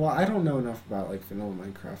pack. Well, I don't know enough about, like, vanilla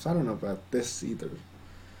Minecraft. I don't know about this either.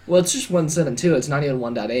 Well, it's just 1.7.2. It's not even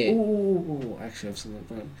 1.8. Ooh, actually, I have something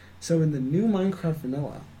fun. So, in the new Minecraft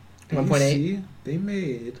vanilla, 1.8, they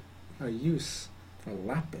made a use for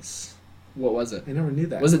lapis. What was it? I never knew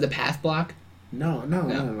that. Was it the path block? No.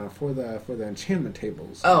 For the enchantment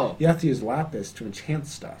tables. Oh. You have to use lapis to enchant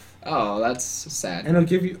stuff. Oh, that's sad. And it'll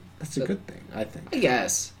give you... That's a good thing, I think. I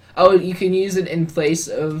guess. Oh, you can use it in place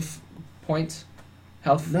of points?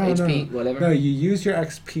 Health, HP, whatever? No, you use your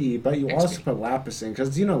XP, but you also put lapis in,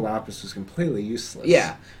 because lapis was completely useless.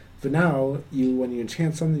 Yeah. But now, when you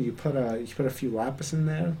enchant something, you put a few lapis in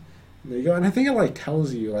there. And there you go. And I think it, like,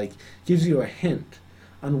 tells you, like, gives you a hint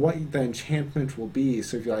on what the enchantment will be.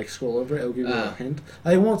 So if you, like, scroll over it, it'll give you a hint.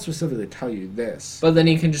 I won't specifically tell you this. But then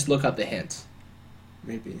you can just look up the hints.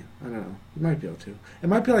 Maybe. I don't know. You might be able to. It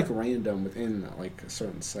might be, like, random within, like, a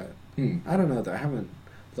certain set. I don't know. I haven't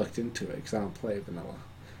looked into it because I don't play vanilla.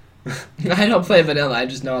 I don't play vanilla. I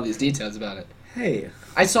just know all these details about it. Hey.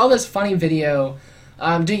 I saw this funny video.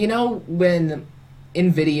 Do you know when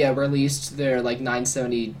NVIDIA released their like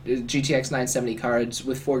 970 GTX 970 cards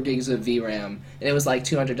with 4 gigs of VRAM, and it was like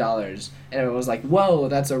 $200, and everyone was like, "Whoa,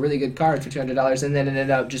 that's a really good card for $200," and then it ended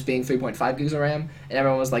up just being 3.5 gigs of RAM, and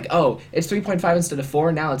everyone was like, "Oh, it's 3.5 instead of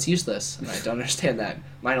 4. Now it's useless." And I don't understand that.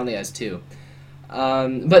 Mine only has 2.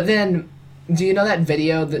 But then, do you know that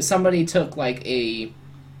video that somebody took like an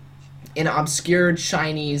obscure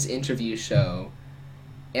Chinese interview show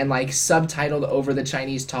and like subtitled over the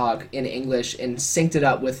Chinese talk in English and synced it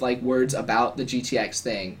up with like words about the GTX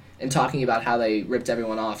thing and talking about how they ripped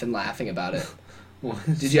everyone off and laughing about it? What?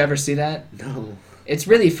 Did you ever see that? No. It's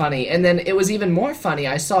really funny. And then it was even more funny.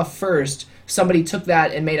 I saw first somebody took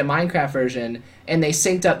that and made a Minecraft version, and they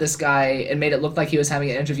synced up this guy and made it look like he was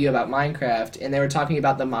having an interview about Minecraft, and they were talking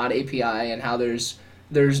about the mod API and how there's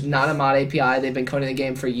not a mod API. They've been coding the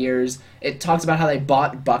game for years. It talks about how they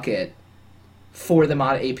bought Bucket for the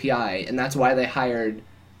mod API, and that's why they hired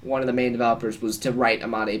one of the main developers was to write a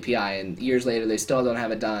mod API, and years later they still don't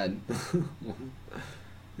have it done. Is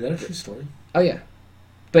that a true story? Oh yeah.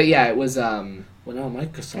 But yeah, it was well, now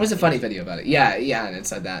Microsoft. It was a funny video about it. Yeah, and it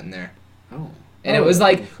said that in there. Oh. And it was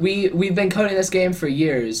like we've been coding this game for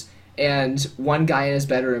years, and one guy in his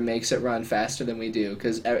bedroom makes it run faster than we do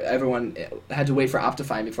because everyone had to wait for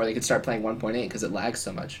Optifine before they could start playing 1.8 because it lags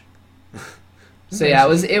so much. So yeah,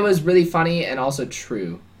 it was really funny and also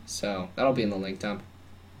true. So that'll be in the link dump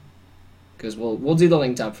because we'll do the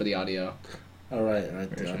link dump for the audio. All right. I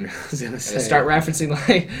was gonna say. Start referencing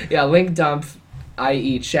like link dump,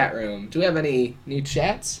 i.e. chat room. Do we have any new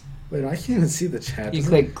chats? Wait, I can't even see the chat. You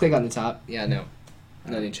click on the top. Yeah, no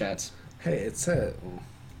new chats. Hey, it said.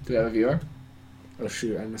 Do we have a viewer? Oh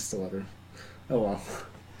shoot, I missed the letter. Oh well.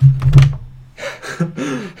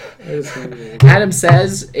 Adam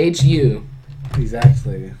says HU.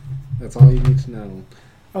 Exactly. That's all you need to know.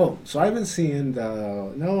 Oh, so I've been seeing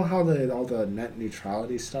all the net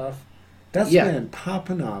neutrality stuff. That's been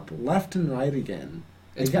popping up left and right again.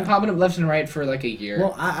 It's been popping up left and right for like a year.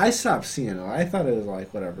 Well, I stopped seeing it. I thought it was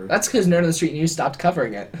like whatever. That's because Nerd on the Street News stopped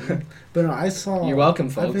covering it. But no, I saw. You're welcome,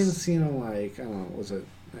 folks. I've been seeing like I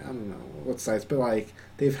don't know what sites, but like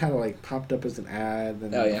they've had it like popped up as an ad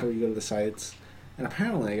before you go to the sites. And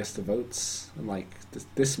apparently, I guess the votes in like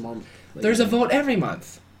this month. Like, there's a vote every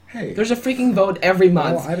month. Hey, there's a freaking vote every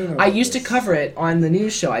month. Well, I don't know. I used to cover it on the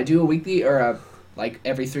news show. I do a weekly or a like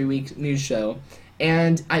every 3 week news show,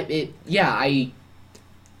 And I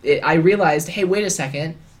realized, hey, wait a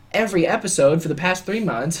second, every episode for the past 3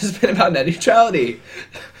 months has been about net neutrality.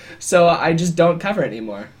 So I just don't cover it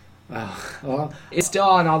anymore. Oh, well, It's still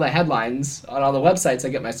on all the headlines, on all the websites I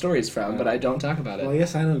get my stories from, but I don't talk about it. well, I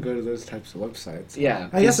guess I don't go to those types of websites. Yeah,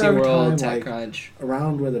 I guess PC every World, time, like, TechCrunch.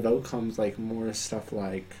 around where the vote comes, like, more stuff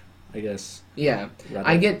like, I guess, Yeah, Reddit.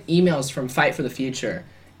 I get emails from Fight for the Future,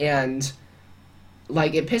 and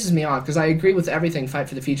like it pisses me off because I agree with everything Fight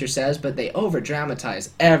for the Future says, but they over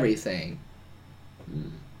dramatize everything.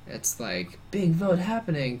 It's like big vote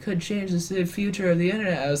happening could change the future of the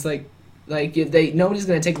internet. I was like if nobody's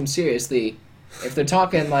gonna take them seriously if they're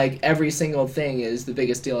talking like every single thing is the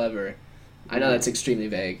biggest deal ever. I know that's extremely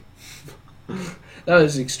vague. That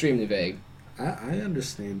was extremely vague. I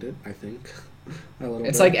understand it, I think. A little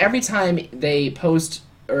It's bit. like every time they post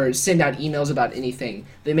or send out emails about anything,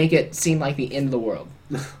 they make it seem like the end of the world.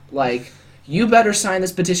 Like, you better sign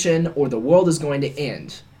this petition or the world is going to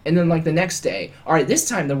end. And then, like, the next day, all right, this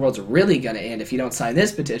time the world's really going to end if you don't sign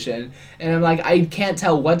this petition. And I'm like, I can't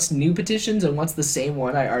tell what's new petitions and what's the same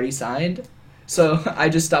one I already signed. So I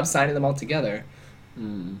just stopped signing them altogether.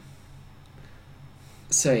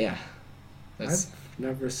 So, yeah. I've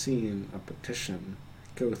never seen a petition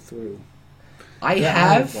go through. I that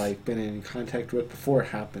have... I've, like, been in contact with before it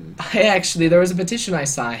happened. There was a petition I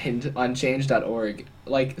signed on change.org,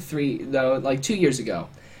 2 years ago.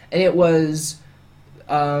 And it was,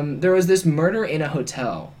 there was this murder in a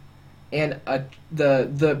hotel. And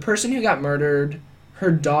the person who got murdered,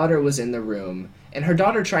 her daughter was in the room. And her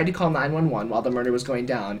daughter tried to call 911 while the murder was going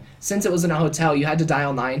down. Since it was in a hotel, you had to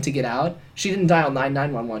dial 9 to get out. She didn't dial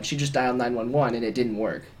 911, she just dialed 911 and it didn't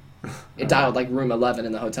work. It dialed like room 11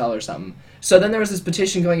 in the hotel or something. So then there was this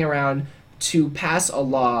petition going around to pass a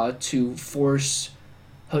law to force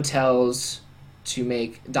hotels to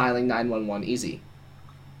make dialing 911 easy.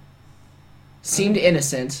 Seemed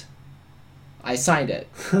innocent. I signed it.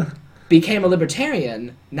 Became a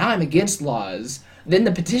libertarian. Now I'm against laws. Then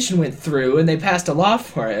the petition went through and they passed a law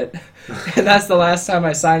for it. And that's the last time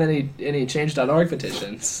I signed any change.org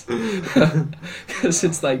petitions. Because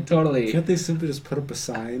it's like totally... Can't they simply just put up a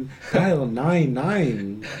sign? Dial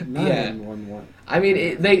 99911. I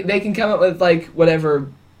mean, they can come up with like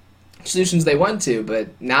whatever solutions they want to, but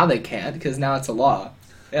now they can't because now it's a law.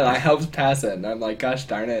 And I helped pass it and I'm like, gosh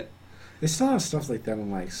darn it. They still have stuff like that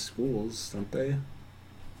in, like, schools, don't they?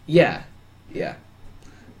 Yeah. Yeah,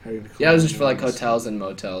 it was just for like hotels and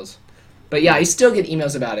motels. But yeah, I still get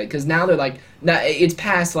emails about it because now they're like, it's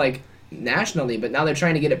passed like nationally, but now they're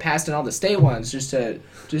trying to get it passed in all the state ones just to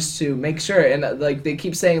make sure. And like they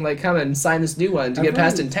keep saying like, come and sign this new one to get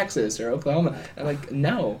passed in Texas or Oklahoma. I'm like,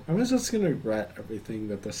 no. I was just gonna regret everything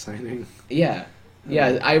that they're signing. Yeah,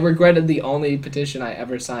 I regretted the only petition I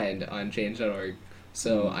ever signed on change.org.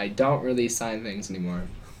 So I don't really sign things anymore.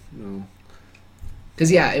 No. Because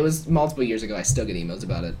yeah, it was multiple years ago. I still get emails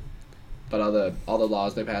about it, but all the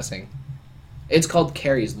laws they're passing. It's called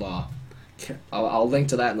Kerry's Law. I'll link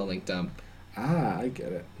to that in the link dump. Ah, I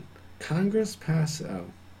get it. Congress passed. Oh,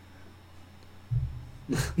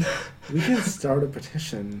 we can start a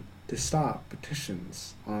petition to stop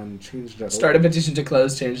petitions on change.org. Start a petition to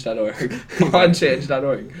close change.org on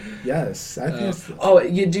change.org. Yes, I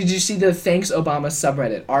think. Did you see the Thanks Obama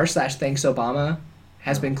subreddit? r/ThanksObama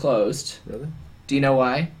has been closed. Really? Do you know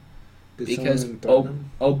why? Because someone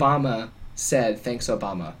Obama said thanks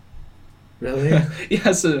Obama. Really?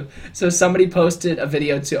 Yeah, so somebody posted a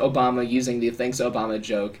video to Obama using the thanks Obama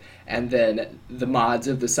joke, and then the mods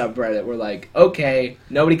of the subreddit were like, okay,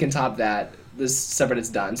 nobody can top that. This subreddit's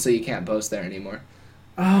done, so you can't post there anymore.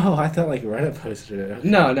 Oh, I thought like Reddit posted it. Okay.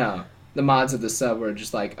 No. The mods of the sub were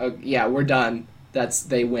just like, oh, yeah, we're done.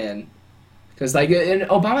 They win. Because like, and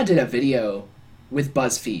Obama did a video with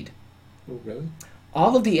BuzzFeed. Oh, really?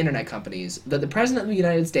 All of the internet companies that the President of the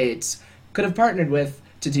United States could have partnered with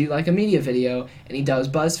to do like a media video, and he does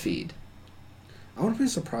BuzzFeed. I wouldn't be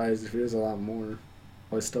surprised if he does a lot more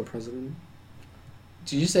while he's still president.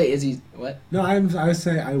 Did you say is he what? No, I was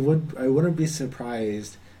saying I wouldn't be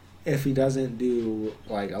surprised if he doesn't do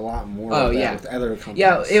like a lot more of that with other companies.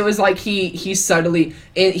 Yeah, it was like he subtly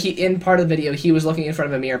in part of the video he was looking in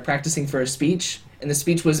front of a mirror practicing for a speech, and the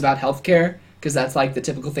speech was about healthcare because that's like the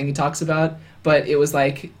typical thing he talks about. But it was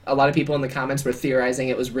like a lot of people in the comments were theorizing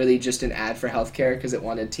it was really just an ad for healthcare because it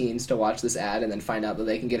wanted teens to watch this ad and then find out that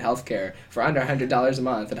they can get healthcare for under $100 a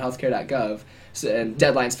month at healthcare.gov. So, and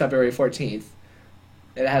deadline's February 14th.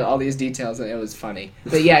 It had all these details and it was funny.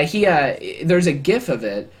 But yeah, there's a GIF of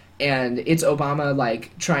it, and it's Obama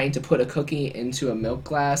like trying to put a cookie into a milk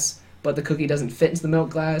glass, but the cookie doesn't fit into the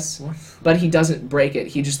milk glass. What? But he doesn't break it.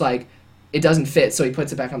 He just like it doesn't fit, so he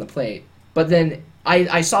puts it back on the plate. But then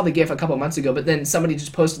I saw the GIF a couple months ago, but then somebody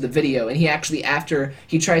just posted the video, and he actually, after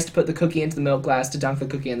he tries to put the cookie into the milk glass to dunk the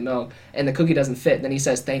cookie in the milk, and the cookie doesn't fit, then he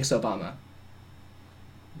says, "Thanks, Obama."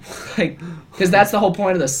 Like, because that's the whole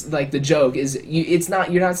point of this, like, the joke is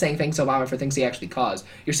you're not saying thanks Obama for things he actually caused.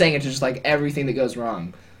 You're saying it to just, like, everything that goes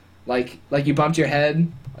wrong. Like you bumped your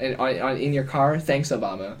head in your car, thanks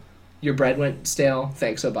Obama. Your bread went stale,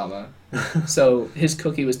 thanks Obama. So his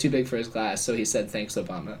cookie was too big for his glass, so he said thanks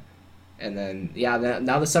Obama. And then, yeah,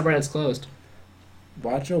 now the subreddit's closed.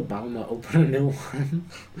 Watch Obama open a new one.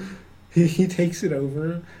 he takes it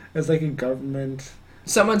over as, like, a government.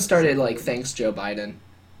 Someone started, like, thanks Joe Biden.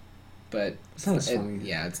 But it's not as funny.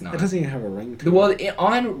 Yeah, it's not. It doesn't even have a ring to it. it.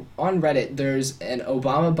 Well, on Reddit, there's an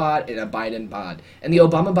Obama bot and a Biden bot. And the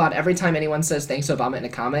Obama bot, every time anyone says thanks Obama in a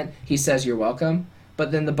comment, he says you're welcome.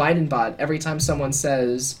 But then the Biden bot, every time someone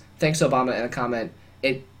says thanks Obama in a comment,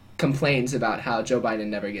 it complains about how Joe Biden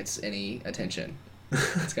never gets any attention.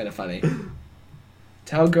 It's kind of funny.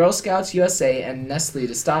 Tell Girl Scouts USA and Nestle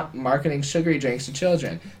to stop marketing sugary drinks to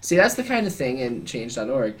children. See, that's the kind of thing in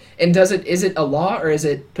change.org. And is it a law, or is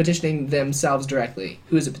it petitioning themselves directly?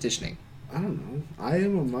 Who is it petitioning? I don't know. I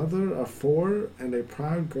am a mother of 4 and a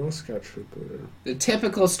proud Girl Scout troop leader. The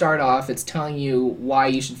typical start off, it's telling you why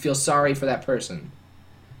you should feel sorry for that person.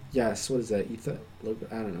 Yes, what is that?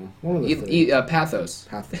 I don't know. One of the Pathos.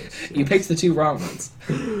 Pathos. Yes. You picked the 2 wrong ones.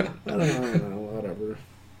 I don't know. Whatever.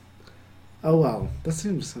 Oh, well. That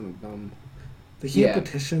seems kind of dumb. They can't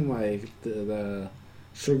petition, like, the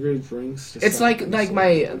sugar drinks. It's like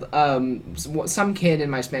my some kid in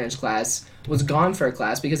my Spanish class was gone for a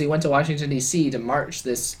class because he went to Washington, D.C. to march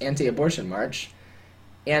this anti-abortion march.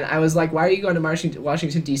 And I was like, why are you going to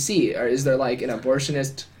Washington, D.C.? Or is there, like, an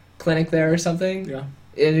abortionist clinic there or something? Yeah.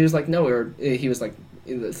 And he was like, no, he was like,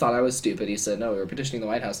 thought I was stupid. He said, no, we were petitioning the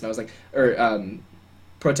White House. And I was like,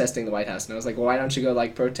 protesting the White House. And I was like, well, why don't you go,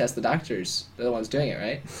 like, protest the doctors? They're the ones doing it,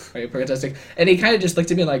 right? Are you protesting? And he kind of just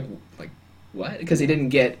looked at me like, what? Because he didn't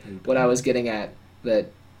get what I was getting at,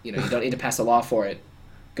 that, you don't need to pass a law for it.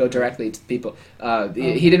 Go directly to people.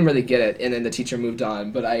 He didn't really get it, and then the teacher moved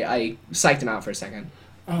on. But I psyched him out for a second.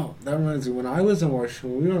 Oh, that reminds me. When I was in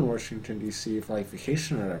Washington, we were in Washington, D.C. for, like,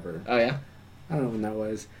 vacation or whatever. Oh, yeah? I don't know when that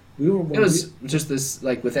was. It was just this,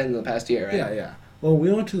 like, within the past year, right? Yeah. Well,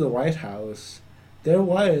 we went to the White House. There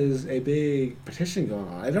was a big petition going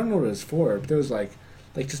on. I don't know what it was for, but there was, like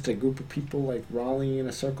just a group of people, like, rallying in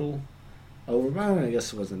a circle over. Well, I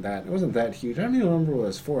guess it wasn't that huge. I don't even remember what it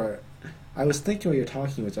was for. I was thinking what you're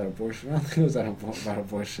talking was about abortion. I don't think it was about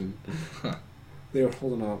abortion. Huh. They were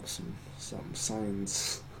holding up some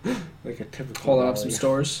signs, like a typical holding up some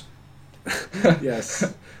stores.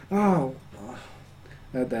 Yes. Oh.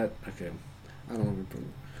 That okay. I don't want to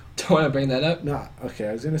Don't want to bring that up? No, okay.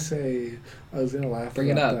 I was going to laugh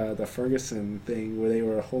about the Ferguson thing where they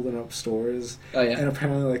were holding up stores. Oh, yeah. And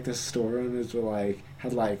apparently, like, the store owners were,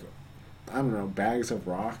 had, I don't know, bags of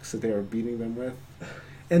rocks that they were beating them with.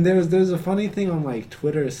 And there's a funny thing on, like,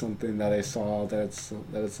 Twitter or something that I saw that's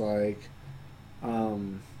like, I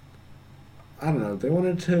don't know, they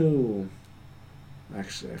wanted to,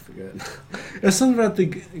 actually, I forget. It's something about the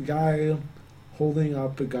guy holding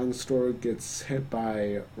up a gun store gets hit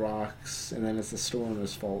by rocks, and then it's the store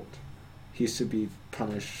owner's fault. He should be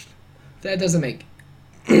punished. That doesn't make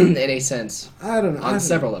any sense. I don't know. On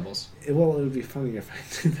several levels. It would be funny if I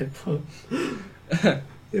did that quote.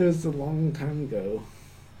 It was a long time ago.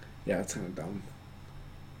 Yeah, it's kind of dumb.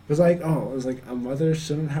 It was like, a mother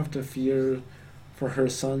shouldn't have to fear for her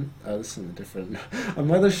son. Oh, this is something different. A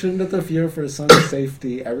mother shouldn't have to fear for her son's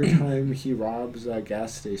safety every time he robs a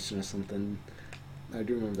gas station or something. I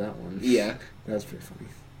do remember that one. Yeah. That's pretty funny.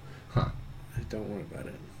 Huh. Don't worry about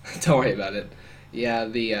it. Don't worry about it. Yeah,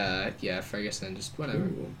 Ferguson, just whatever.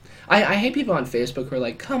 I hate people on Facebook who are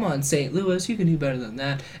like, come on, St. Louis, you can do better than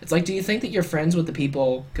that. It's like, do you think that you're friends with the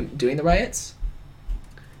people doing the riots?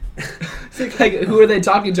 Like, who are they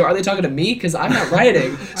talking to? Are they talking to me? Because I'm not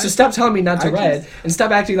rioting. So stop telling me not to riot, and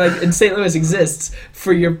stop acting like St. Louis exists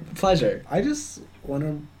for your pleasure. I just want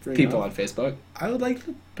to bring people up, on Facebook. I would like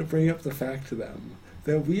to bring up the fact to them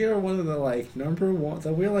that we are one of the, number one,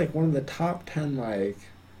 that we're, one of the top 10,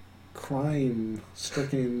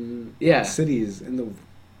 crime-stricken cities in the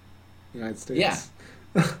United States. Yeah.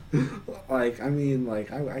 I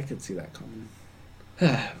could see that coming.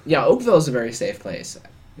 Yeah, Oakville is a very safe place.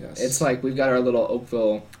 Yes. It's like we've got our little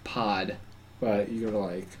Oakville pod. But you go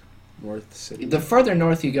to, North City. The further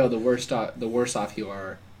north you go, the worse off you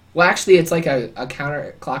are. Well, actually, it's like a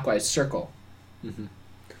counterclockwise circle. Mm-hmm.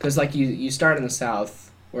 Because, you start in the south,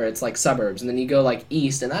 where it's, suburbs, and then you go,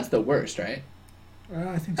 east, and that's the worst, right?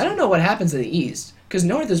 I think so. I don't know what happens in the East, because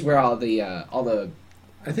North is where all the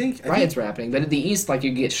riots were happening, but in the East, like,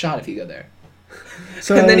 you get shot if you go there.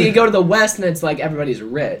 So, and then you go to the West, and it's like everybody's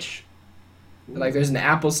rich. Like, there's an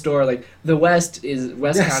Apple store. Like, the West County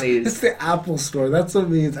is... It's the Apple store. That's what it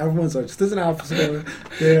means. Everyone's like, there's an Apple store.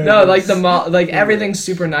 No, like, the mall... Like, everything's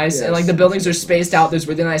super nice. And, like, the buildings are spaced out. There's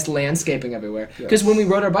really nice landscaping everywhere. Because when we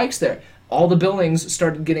rode our bikes there, all the buildings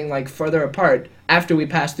started getting, like, further apart after we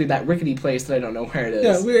passed through that rickety place that I don't know where it is.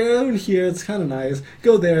 Yeah, we're over here. It's kind of nice.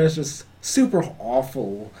 Go there. It's just super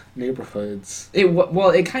awful neighborhoods.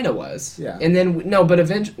 It kind of was. Yeah. And then, no, but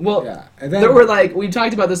eventually... Well, yeah. And then, there were, like... We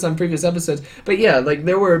talked about this on previous episodes. But, yeah, like,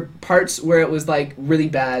 there were parts where it was, like, really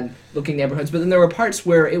bad-looking neighborhoods. But then there were parts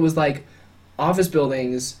where it was, like, office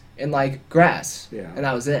buildings and, like, grass. Yeah. And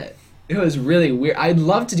that was it. It was really weird. I'd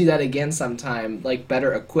love to do that again sometime, like,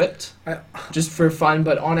 better equipped, just for fun,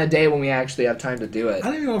 but on a day when we actually have time to do it. I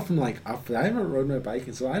don't even know if I'm, like, up for that. I haven't rode my bike,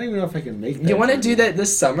 and so I don't even know if I can make that. You want to do that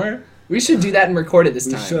this summer? We should do that and record it this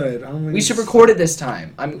time. We should. We should record it this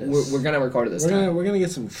time. We're going to record it this time. We're going to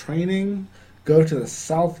get some training, go to the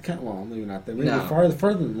South County, well, maybe not there, maybe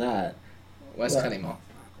farther than that. West County Mall.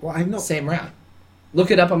 Well, I know. Same route. Look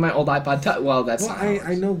it up on my old iPod Touch. Well, that's not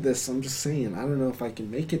I know this. I'm just saying. I don't know if I can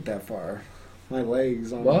make it that far. My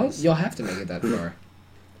legs almost. Well, you'll have to make it that far.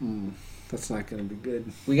 That's not going to be good.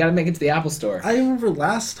 We got to make it to the Apple Store. I remember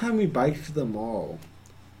last time we biked to the mall,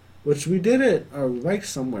 which we did it, or we biked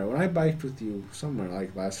somewhere. When I biked with you somewhere,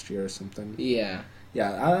 like last year or something. Yeah.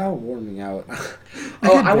 Yeah, that wore me out.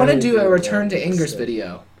 I want to do a Return to Ingress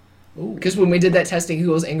video. Because when we did that testing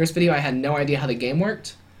Google's Ingress video, I had no idea how the game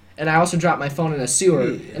worked. And I also dropped my phone in a sewer.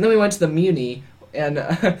 Yeah. And then we went to the Muni, and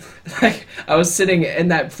like I was sitting in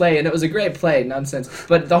that play, and it was a great play, nonsense.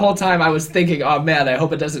 But the whole time I was thinking, oh man, I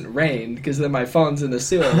hope it doesn't rain, because then my phone's in the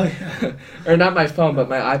sewer. Oh, yeah. Or not my phone, but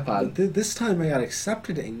my iPod. But this time I got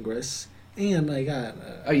accepted to Ingress, and I got...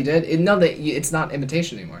 oh, you did? No, it's not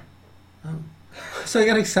invitation anymore. Oh. So I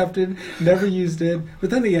got accepted, never used it.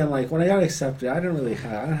 But then again, like, when I got accepted, I don't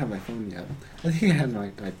have my phone yet. I think I had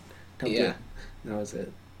my yeah. That was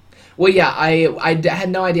it. Well, yeah, I had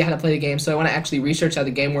no idea how to play the game, so I want to actually research how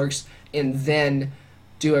the game works and then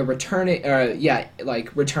do a return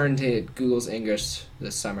to Google's Ingress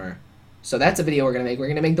this summer. So that's a video we're going to make. We're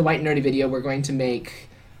going to make the White Nerdy video. We're going to make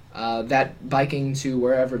that biking to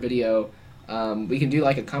wherever video. We can do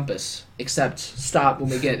like a compass, except stop when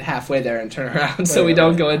we get halfway there and turn around so we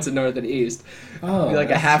don't go into north and east. Oh, be like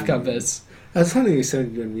a half compass. That's funny you said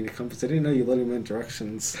you didn't need a compass. I didn't know you let him in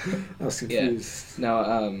directions. I was confused. Yeah.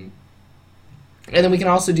 No, and then we can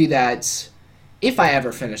also do that if I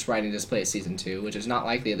ever finish writing Display Season 2, which is not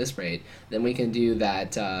likely at this rate, then we can do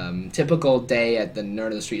that typical day at the Nerd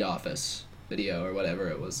of the Street office video, or whatever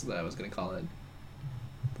it was that I was going to call it.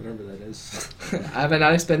 Whatever that is. Have I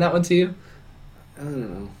not explained that one to you? I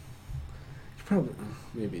don't know. Probably,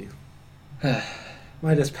 maybe.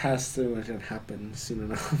 Might just pass through and it didn't happen soon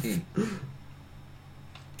enough.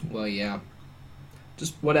 Well, yeah.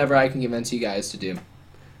 Just whatever I can convince you guys to do.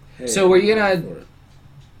 Hey, so were you gonna...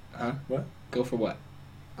 Huh? What? Go for what?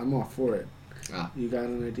 I'm all for it. Ah. You got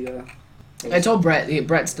an idea? I told Brett.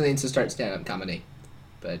 Brett still needs to start stand-up comedy.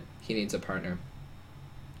 But he needs a partner.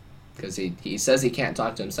 Because he says he can't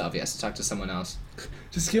talk to himself. He has to talk to someone else.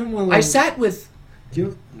 Just give him one. I sat with...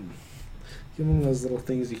 Give him one of those little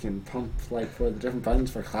things you can pump, like, for the different buttons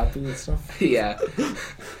for clapping and stuff. Yeah.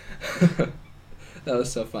 That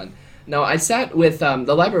was so fun. No, I sat with...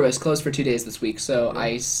 the library was closed for 2 days this week, so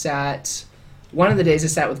I sat... One of the days I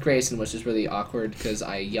sat with Grayson, which is really awkward because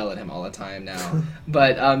I yell at him all the time now.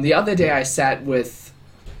 But the other day I sat with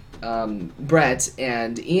Brett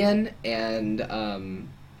and Ian, and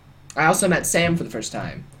I also met Sam for the first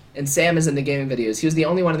time. And Sam is in the gaming videos. He was the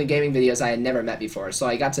only one in the gaming videos I had never met before, so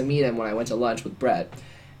I got to meet him when I went to lunch with Brett.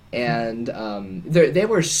 And they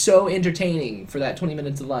were so entertaining for that 20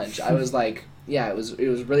 minutes of lunch. I was like, yeah, it was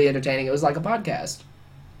really entertaining. It was like a podcast.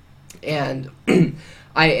 And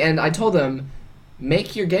I told him,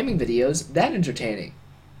 make your gaming videos that entertaining.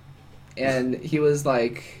 And he was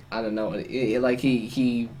like, I don't know, like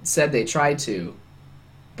he said they tried to.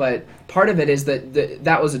 But part of it is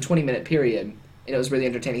that was a 20-minute period, and it was really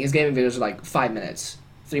entertaining. His gaming videos are like 5 minutes,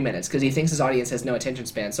 3 minutes, because he thinks his audience has no attention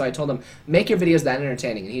span. So I told him, make your videos that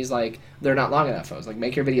entertaining. And he's like, they're not long enough. I was like,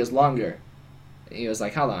 make your videos longer. And he was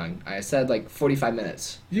like, how long? I said, like, 45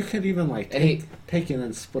 minutes. You could even, like, take it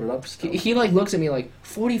and split it up still. He like, looks at me like,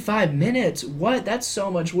 45 minutes? What? That's so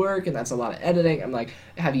much work, and that's a lot of editing. I'm like,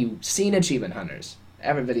 have you seen Achievement Hunters?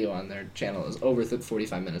 Every video on their channel is over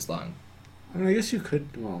 45 minutes long. I mean, I guess you could,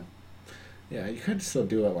 well, yeah, you could still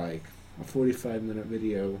do it like a 45-minute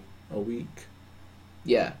video a week.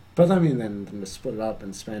 Yeah. But I mean, then to split it up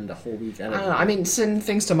and spend a whole week I editing. don't know. I mean, send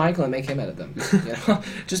things to Michael and make him edit them. You know,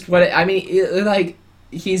 just like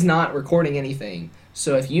he's not recording anything.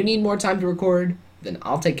 So if you need more time to record, then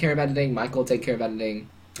I'll take care of editing. Michael will take care of editing.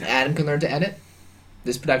 Adam can learn to edit.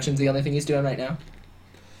 This production's the only thing he's doing right now.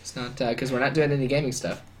 It's not because we're not doing any gaming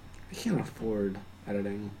stuff. I can't afford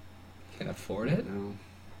editing. Can afford it? No.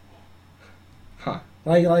 Huh.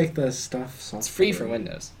 Like the stuff. It's free for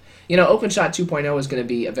Windows. You know, OpenShot 2.0 is going to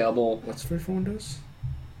be available. What's free for Windows?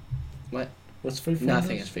 What? What's free for Nothing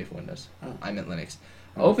Windows? is free for Windows. Oh. I meant Linux.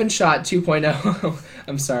 OpenShot 2.0.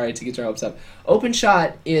 I'm sorry to get your hopes up.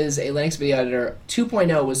 OpenShot is a Linux video editor.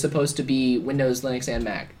 2.0 was supposed to be Windows, Linux, and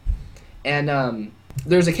Mac. And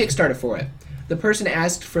there's a Kickstarter for it. The person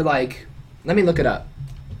asked for, like, let me look it up.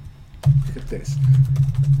 Look at this.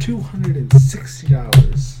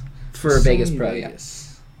 $260 For Vegas Pro,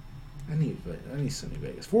 Vegas. I need Sony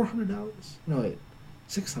Vegas. $400? No, wait.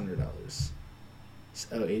 $600.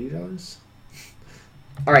 Oh, $80?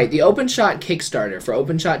 All right, the OpenShot Kickstarter for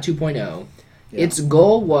OpenShot 2.0. Yeah. Its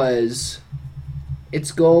goal was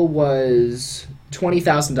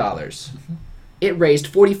 $20,000. It raised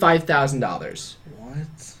 $45,000.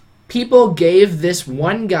 What? People gave this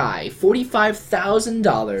one guy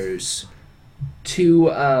 $45,000 to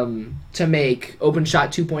make OpenShot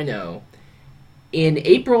 2.0 in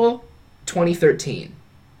April 2013.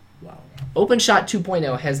 Wow. OpenShot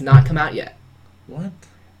 2.0 has not come out yet. What?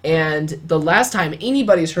 And the last time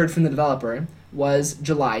anybody's heard from the developer was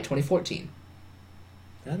July 2014.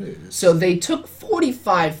 That is. So they took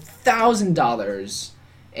 $45,000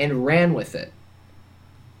 and ran with it,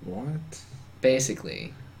 What?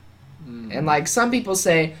 basically. And like some people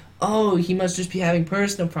say, oh, he must just be having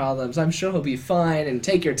personal problems. I'm sure he'll be fine, and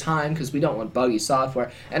take your time because we don't want buggy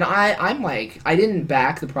software. And I'm like, I didn't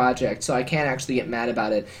back the project, so I can't actually get mad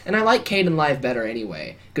about it. And I like Kdenlive better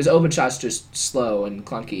anyway, because OpenShot's just slow and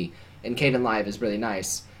clunky, and Kdenlive is really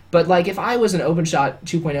nice. But like, if I was an OpenShot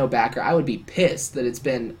 2.0 backer, I would be pissed that it's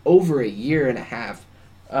been over a year and a half.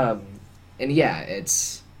 And yeah,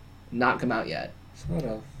 it's not come out yet. It's not a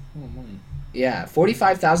lot of money. Yeah,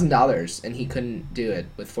 $45,000, and he couldn't do it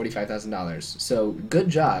with $45,000. So good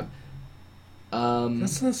job.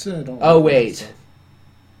 That's not I don't Oh like wait, stuff.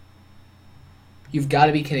 you've got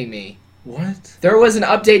to be kidding me! What? There was an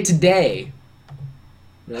update today.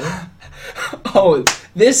 Really? Oh,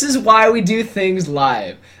 this is why we do things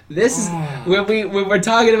live. This is when we're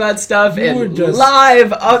talking about stuff You were and just- live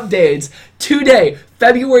updates today,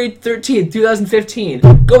 February 13th, 2015.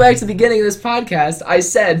 Go back to the beginning of this podcast. I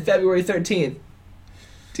said February 13th,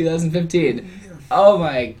 2015. Oh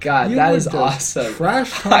my god, You that were is just awesome.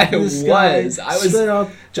 trash I talking this guy was straight up,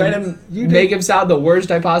 trying and to you make did- him sound the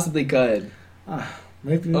worst I possibly could.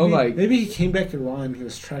 Maybe, Oh my- maybe he came back to Raw and he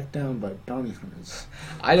was tracked down by bounty hunters.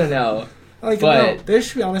 I don't know. Like, But- no, there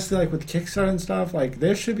should be, honestly, like with Kickstarter and stuff, like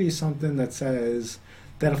there should be something that says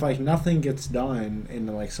that if like nothing gets done in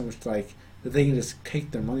like so much like that they can just take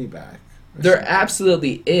their money back. or There something.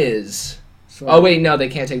 absolutely is. So, Oh wait, no, they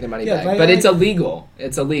can't take their money Yeah, back. like- But it's like- illegal.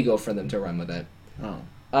 It's illegal for them to run with it. Oh.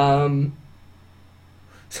 Um,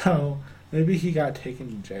 So maybe he got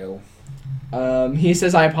taken to jail. He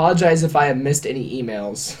says, I apologize if I have missed any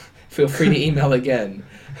emails. Feel free to email again.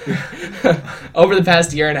 Over the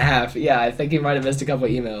past year and a half. Yeah, I think he might have missed a couple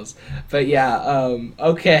emails. But yeah,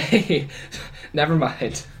 okay. Never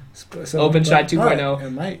mind. OpenShot 2.0. It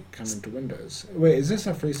might come into Windows. Wait, is this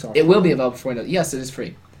a free software? It will be available for Windows. Yes, it is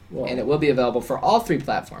free. Whoa. And it will be available for all three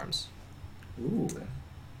platforms. Ooh.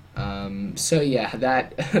 So yeah,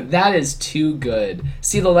 that is too good.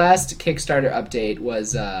 See, the last Kickstarter update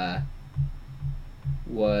was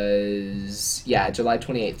July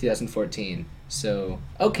 28th, 2014. So,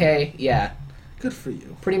 okay, yeah. Good for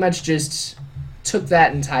you. Pretty much just took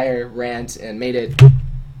that entire rant and made it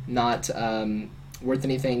not worth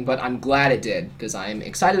anything, but I'm glad it did, because I'm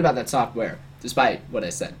excited about that software, despite what I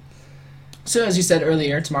said. So, as you said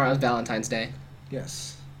earlier, tomorrow is Valentine's Day.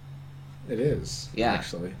 Yes. It is. Yeah.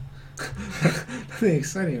 Actually. Nothing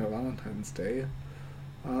exciting about Valentine's Day.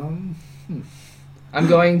 I'm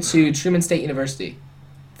going to Truman State University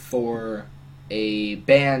for a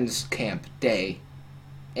band camp day,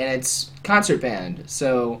 and it's concert band.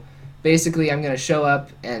 So basically, I'm going to show up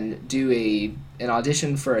and do an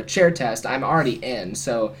audition for a chair test. I'm already in,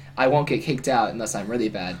 so I won't get kicked out unless I'm really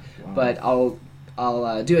bad. Wow. But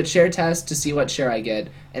I'll do a chair test to see what chair I get,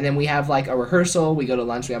 and then we have like a rehearsal. We go to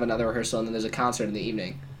lunch. We have another rehearsal, and then there's a concert in the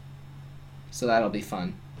evening. So that'll be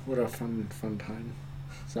fun. What a fun time.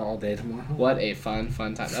 Is that all day tomorrow? What a fun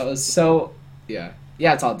time. That was so... Yeah.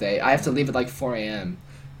 Yeah, it's all day. I have to leave at like 4 a.m.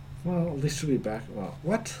 Well, at least you'll be back. Well,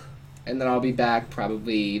 what? And then I'll be back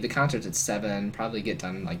probably, the concert's at 7, probably get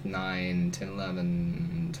done like 9, 10,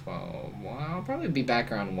 11, 12. Well, I'll probably be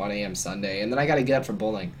back around 1 a.m. Sunday, and then I gotta get up for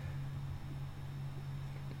bowling.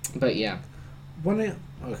 But yeah.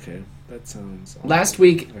 Okay, that sounds awesome. Last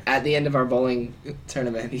week, at the end of our bowling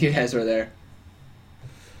tournament, you guys were there.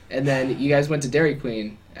 And then you guys went to Dairy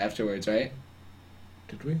Queen afterwards, right?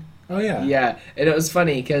 Did we? Oh, yeah. Yeah, and it was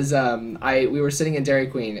funny because we were sitting in Dairy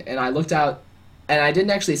Queen, and I looked out, and I didn't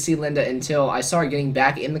actually see Linda until I saw her getting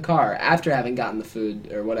back in the car after having gotten the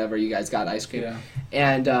food or whatever you guys got, ice cream. Yeah.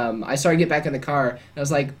 And I saw her get back in the car, and I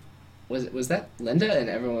was like, was that Linda? And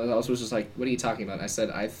everyone else was just like, what are you talking about? And I said,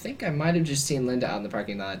 I think I might have just seen Linda out in the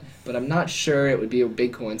parking lot, but I'm not sure. It would be a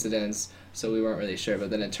big coincidence, so we weren't really sure. But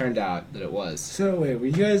then it turned out that it was. So, wait, were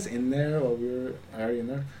you guys in there while we were already in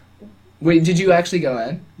there? Wait, did you actually go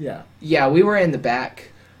in? Yeah. Yeah, we were in the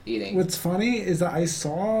back eating. What's funny is that I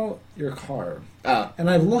saw your car. Oh. And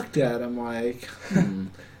I looked at it, I'm like,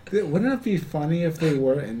 wouldn't it be funny if they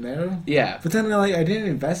were in there? Yeah. But then I didn't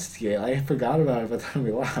investigate. I forgot about it by the time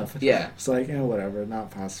we left. Yeah. It's like, whatever,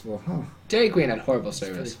 not possible. Huh. Dairy Queen had horrible That's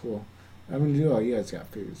service. pretty cool. I mean, you guys got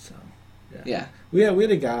food, so yeah. Yeah. We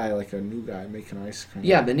had a guy, like a new guy, making ice cream.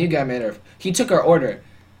 Yeah, the new guy made her. He took our order,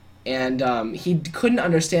 and he couldn't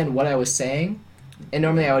understand what I was saying. And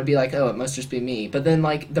normally I would be like, oh, it must just be me. But then,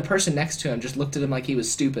 like, the person next to him just looked at him like he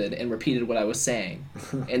was stupid and repeated what I was saying.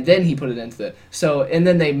 And then he put it into the... So, and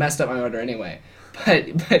then they messed up my order anyway.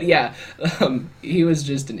 But yeah, he was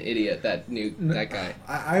just an idiot, that guy.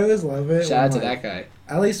 I always love it. Shout out to that guy.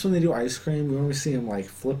 At least when they do ice cream, we always see him, like,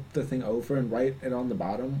 flip the thing over and write it on the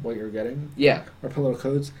bottom, what you're getting. Yeah. Or put little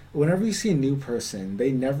codes. Whenever you see a new person,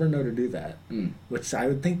 they never know to do that. Which I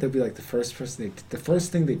would think that'd be, like, the first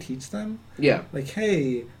thing they teach them. Yeah. Like,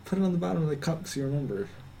 hey, put it on the bottom of the cup so you remember.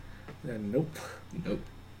 And nope.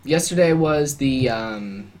 Yesterday was the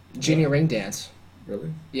junior ring dance.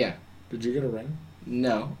 Really? Yeah. Did you get a ring?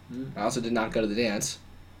 No. I also did not go to the dance.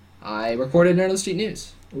 I recorded Nerd on the Street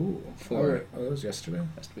News. Ooh. For that was yesterday?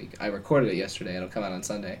 last week. I recorded it yesterday. It'll come out on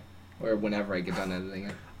Sunday. Or whenever I get done editing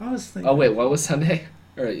it. I was thinking... Oh, wait, what was Sunday?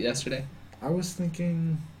 Or yesterday? I was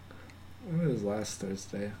thinking... When was last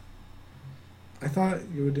Thursday? I thought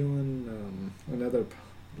you were doing another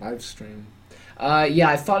live stream. Yeah,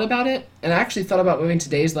 I thought about it. And I actually thought about moving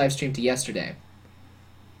today's live stream to yesterday.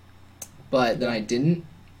 But then I didn't.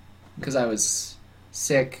 Because I was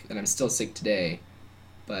sick, and I'm still sick today.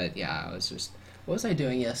 But yeah, I was just... What was I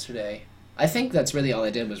doing yesterday? I think that's really all I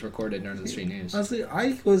did was recorded Nerd on the Street News. Honestly,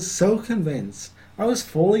 I was so convinced. I was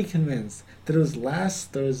fully convinced that it was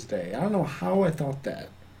last Thursday. I don't know how I thought that.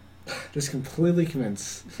 Just completely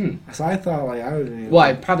convinced. So I thought, like, I would... Well,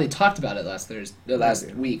 I probably talked about it last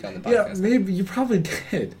week on the podcast. Yeah, maybe you probably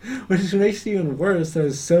did. Which makes it even worse. I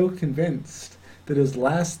was so convinced that it was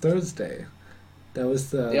last Thursday. That was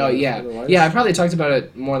the... Oh, yeah. Yeah, I probably talked about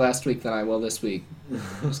it more last week than I will this week.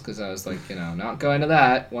 Just because I was like, not going to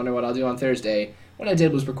that. Wonder what I'll do on Thursday. What I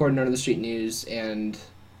did was record Nerd on the Street News and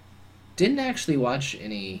didn't actually watch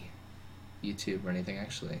any YouTube or anything,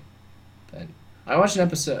 actually. But I watched an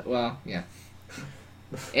episode... Well, yeah.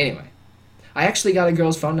 Anyway. I actually got a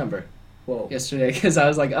girl's phone number yesterday because I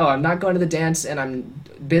was like, oh, I'm not going to the dance and I'm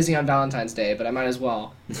busy on Valentine's Day, but I might as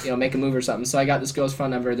well, make a move or something. So I got this girl's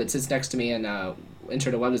phone number that sits next to me and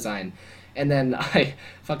entered a web design. And then I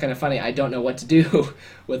felt kind of funny. I don't know what to do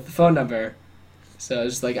with the phone number. So I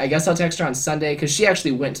was just like, I guess I'll text her on Sunday because she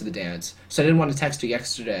actually went to the dance. So I didn't want to text her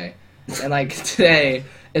yesterday. And like today,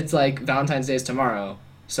 it's like Valentine's Day is tomorrow.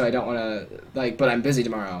 So I don't want to, but I'm busy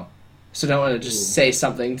tomorrow. So I don't want to just say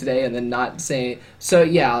something today and then not say... So,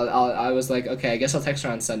 yeah, I was like, okay, I guess I'll text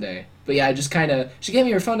her on Sunday. But, yeah, I just kind of... She gave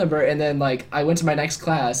me her phone number, and then, I went to my next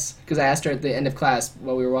class, because I asked her at the end of class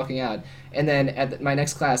while we were walking out. And then at my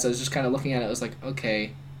next class, I was just kind of looking at it. I was like,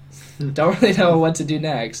 okay, don't really know what to do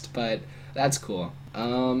next, but that's cool.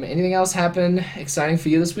 Anything else happen exciting for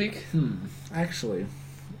you this week? Actually...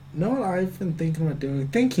 No, what I've been thinking about doing.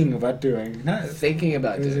 Not thinking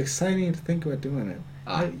about doing. It was exciting to think about doing it.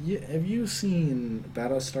 Ah. Have you seen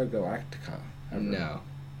Battlestar Galactica ever? No.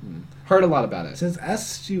 Heard a lot about it. Since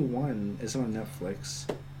SG-1 is on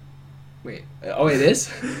Netflix. Wait. Oh, it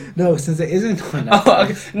is? No, since it isn't on Netflix. Oh,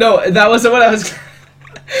 okay. No, that wasn't what I was...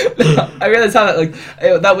 I realized how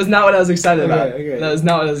that was not what I was excited about. Okay. That was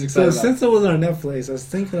not what I was excited about. So since it was on Netflix, I was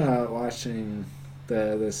thinking about watching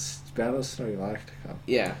this Battlestar Galactica.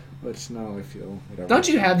 Yeah. Which now I feel whatever. Don't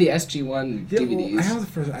you have the SG-1 DVDs?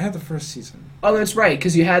 Well, I have the first season. Oh, that's right,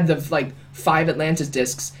 because you had the 5 Atlantis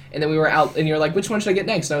discs, and then we were out, and you were like, which one should I get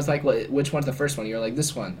next? And I was like, well, which one's the first one? You were like,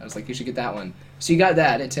 this one. I was like, you should get that one. So you got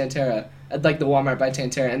that at Tantera, at the Walmart by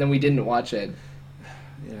Tantera, and then we didn't watch it.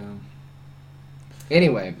 Yeah.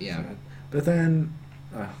 Anyway, yeah. But then,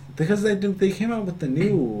 because they came out with the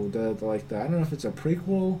new, the I don't know if it's a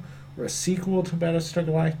prequel or a sequel to Battlestar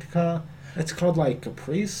Galactica. It's called like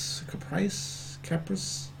Caprice.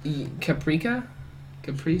 Caprica?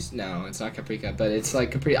 Caprice? No, it's not Caprica, but it's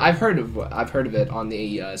like Capri. I've heard of it on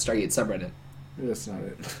the Stargate subreddit. That's not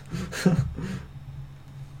it.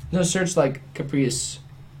 No, search like Caprice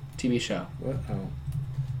TV show. What? Oh,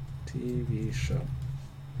 TV show.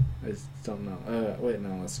 I just don't know. Wait,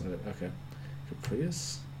 no, that's not it. Okay,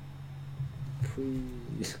 Caprice.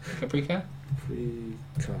 Caprica?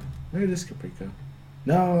 Caprica. Maybe it is Caprica.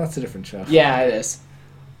 No, that's a different show. Yeah, it is.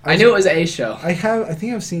 I knew it was a show. I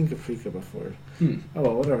think I've seen Caprica before. Oh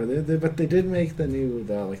well, whatever. But they did make the new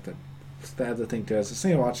they had the thing too. I was just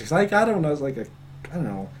thinking of watching. I don't know. It was like I don't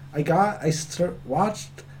know.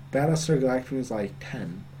 Watched Battlestar Galactica when I was like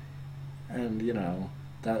 10, and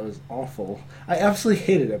that was awful. I absolutely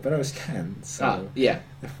hated it, but I was 10. So yeah.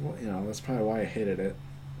 That's probably why I hated it.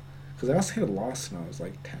 Because I also hated Lost when I was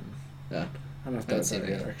like 10. Yeah. I don't know if that's right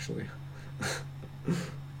yet, actually.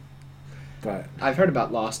 But I've heard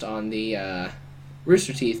about Lost on the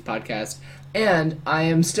Rooster Teeth podcast, and I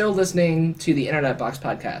am still listening to the Internet Box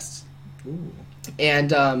podcasts. Ooh.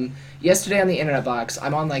 And yesterday on the Internet Box,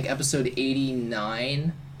 I'm on like episode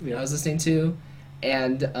 89. Yeah. I was listening to,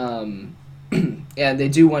 and and they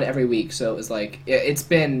do one every week. So it was like it's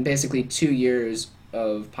been basically 2 years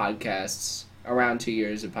of podcasts, around 2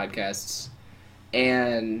 years of podcasts,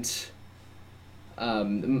 and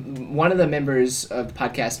one of the members of the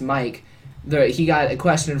podcast, Mike. He got a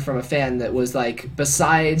question from a fan that was like,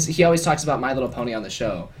 besides, he always talks about My Little Pony on the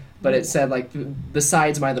show, but it said like,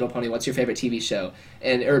 besides My Little Pony, what's your favorite TV show?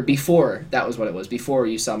 Or before, that was what it was, before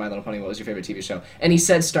you saw My Little Pony, what was your favorite TV show? And he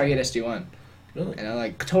said Stargate SG-1. Really? And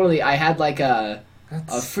I had like a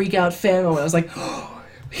freak out fan moment. I was like, oh,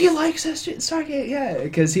 he likes Stargate, yeah.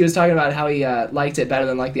 Because he was talking about how he liked it better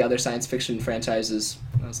than like the other science fiction franchises.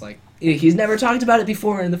 I was like, he's never talked about it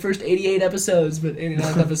before in the first 88 episodes, but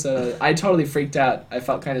 89th episode, I totally freaked out. I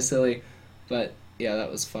felt kind of silly, but yeah,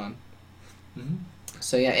 that was fun. Mm-hmm.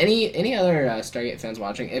 So yeah, any other Stargate fans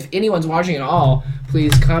watching? If anyone's watching at all,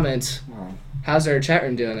 please comment. Wow. How's our chat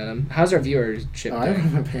room doing, Adam? How's our viewership doing? I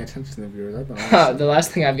haven't been paying attention to the viewers. I've been awesome. The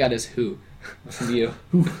last thing I've got is who? You.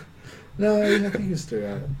 No, I think you still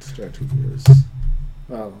got 2 viewers.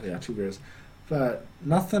 Well, yeah, 2 viewers. But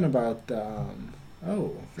nothing about...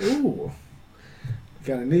 ooh.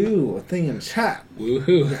 Got a new thing in chat.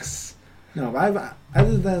 Woohoo. Yes. No, but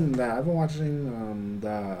other than that, I've been watching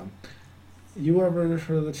You ever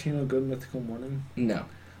heard of the channel Good Mythical Morning? No.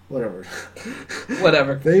 Whatever.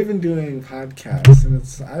 Whatever. They've been doing podcasts,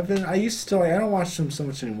 and I used to, I don't watch them so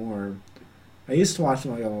much anymore. I used to watch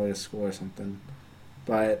them like on the way to school or something.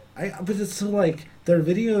 But it's so like, their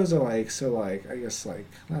videos are like, so like, I guess like,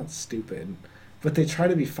 not stupid, but they try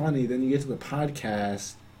to be funny, then you get to the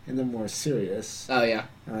podcast, and they're more serious. Oh, yeah.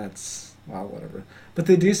 And that's, well, whatever. But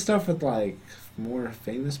they do stuff with, like, more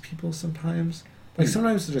famous people sometimes. Like,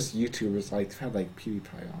 sometimes they're just YouTubers, like, they've had, like,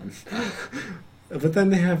 PewDiePie on. But then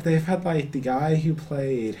they've had, like, the guy who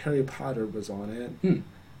played Harry Potter was on it. And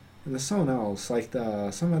there's someone else, like,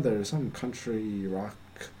 some country rock,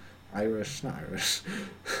 not Irish.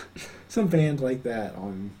 Some band like that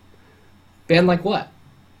on... Band like what?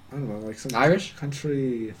 I don't know, like some Irish?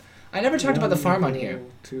 Country... I never talked about the farm on here.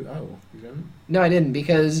 You didn't? No, I didn't,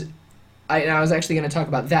 because I was actually going to talk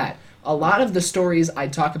about that. A lot of the stories I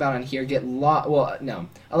talk about on here get lost. Well, no.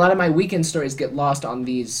 A lot of my weekend stories get lost on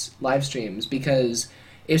these live streams, because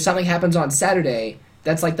if something happens on Saturday,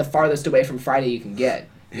 that's like the farthest away from Friday you can get.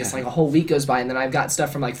 Yeah. It's like a whole week goes by, and then I've got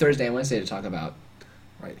stuff from like Thursday and Wednesday to talk about.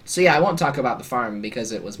 Right. So yeah, I won't talk about the farm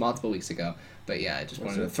because it was multiple weeks ago. But yeah, I just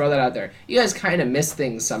wanted to throw that out there. You guys kind of miss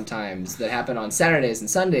things sometimes that happen on Saturdays and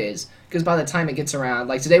Sundays, because by the time it gets around,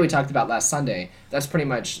 like today we talked about last Sunday, that's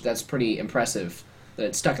pretty impressive that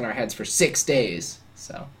it stuck in our heads for 6 days.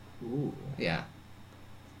 So, ooh. Yeah.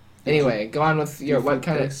 Anyway, go on with your, what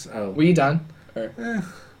kind of, were you done? Or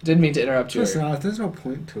didn't mean to interrupt you. There's no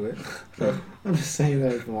point to it. I'm just saying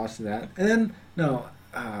that I've been watching that. And then,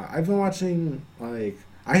 I've been watching, like,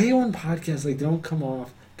 I hate when podcasts, like, don't come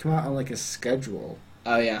out on like a schedule.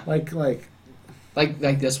 Oh yeah. Like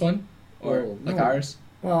this one? Or like ours?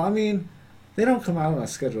 Well, I mean, they don't come out on a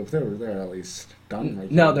schedule, but they're at least done. Like,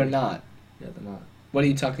 no, they're not. Yeah, they're not. What are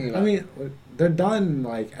you talking about? I mean, they're done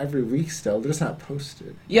like every week still. They're just not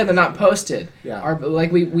posted. Yeah, they're not posted. Yeah.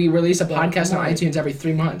 We release a podcast on iTunes every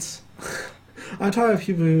 3 months. I'm talking about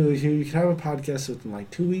people who you can have a podcast within like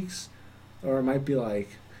 2 weeks, or it might be like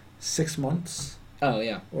 6 months. Oh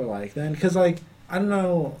yeah. Or like then, because like, I don't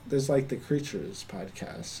know, there's like the Creatures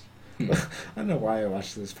podcast. I don't know why I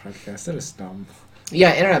watched this podcast. That is dumb.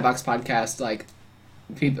 Yeah, Internet Box podcast, like,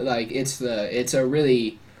 people, like, it's a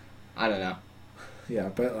really, I don't know. Yeah,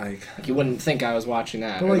 but like you wouldn't think I was watching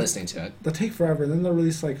that or listening to it. They'll take forever. Then they'll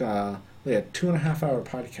release like a 2.5 hour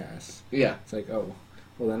podcast. Yeah. It's like, oh,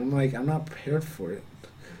 well then I'm not prepared for it.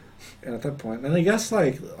 And at that point, and I guess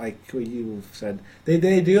like what you said,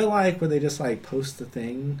 they do like where they just like post the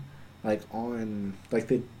thing, like on like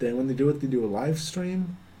they when they do it, they do a live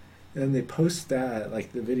stream, and then they post that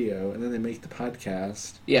like the video, and then they make the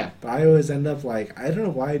podcast. Yeah. But I always end up like, I don't know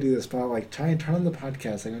why I do this, but I'll like try and turn on the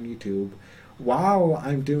podcast like on YouTube while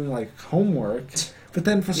I'm doing like homework. But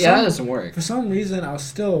then that doesn't work. For some reason, I'll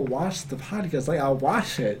still watch the podcast. Like I'll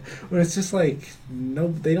watch it, but it's just like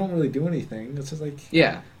they don't really do anything. It's just like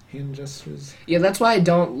hand gestures. Yeah, that's why I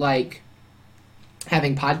don't like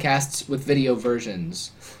having podcasts with video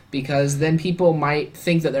versions, because then people might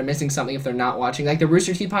think that they're missing something if they're not watching. Like the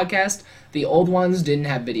Rooster Teeth podcast, the old ones didn't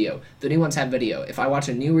have video. The new ones have video. If I watch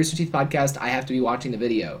a new Rooster Teeth podcast, I have to be watching the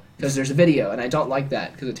video because there's a video, and I don't like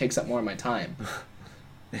that because it takes up more of my time.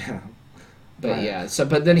 Yeah. But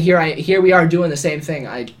but then here we are doing the same thing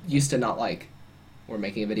I used to not like. We're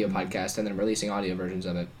making a video podcast and then releasing audio versions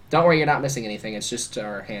of it. Don't worry, you're not missing anything. It's just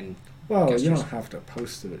our hand gestures. You don't have to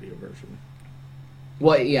post the video version.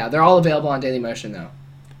 Well, yeah, they're all available on Dailymotion, though.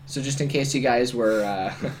 So just in case you guys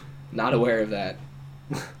were not aware of that.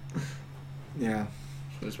 Yeah.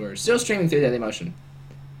 Because we're still streaming through Dailymotion.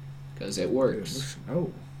 Because it works.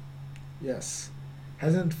 Oh. Yes.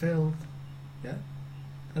 Hasn't failed yet?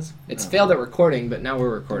 It's failed at recording, but now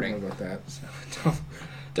we're recording. Don't worry about that. So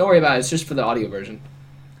don't worry about it. It's just for the audio version.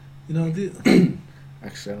 You know,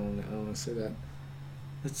 actually, I don't want to say that.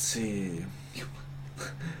 Let's see.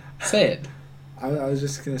 Say it. I was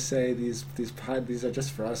just gonna say these are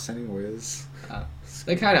just for us, anyways.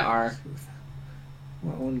 They kind of are.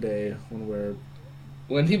 Well, one day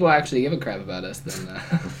when people actually give a crap about us, then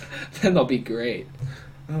then they'll be great.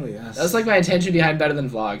 Oh yes. That's like my intention behind Better Than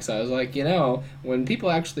Vlogs. I was like, when people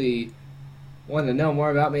actually want to know more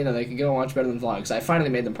about me, then they can go and watch Better Than Vlogs. I finally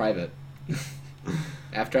made them private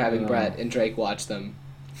after having Brett and Drake watch them.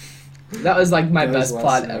 That was like my best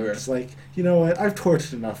plot ever. It's like, you know what? I've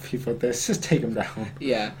tortured enough people with this. Just take them down.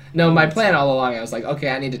 Yeah. No, my plan all along, I was like, okay,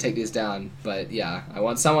 I need to take these down. But yeah, I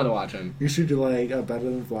want someone to watch them. You should do like a Better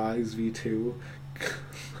Than Vlogs V2.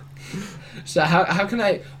 So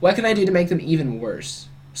what can I do to make them even worse?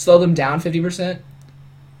 Slow them down 50%?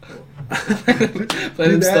 Play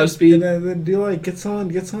them slow speed? And then do like, get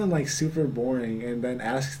someone like super boring and then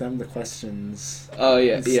ask them the questions. Oh,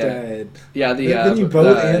 yeah. Instead. Yeah, then you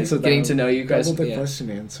both answer them. Getting to know you guys. Double the question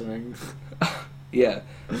answering. Yeah.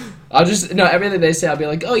 I'll just, no, everything they say, I'll be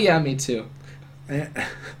like, oh yeah, me too. And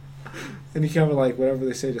you can have it like, whatever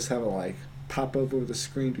they say, just have it like, pop up over the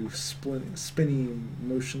screen, do spinning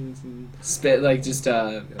motions and... Spit, like just,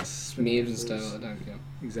 memes and stuff.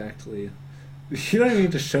 Exactly. You don't even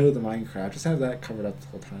need to show the Minecraft. Just have that covered up the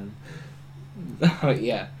whole time. Oh,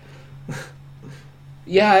 yeah.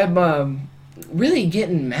 Yeah, I'm really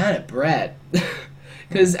getting mad at Brett.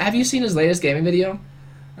 Because have you seen his latest gaming video?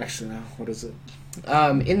 Actually, no. What is it?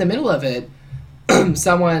 In the middle of it,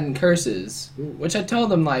 someone curses. Ooh. Which I told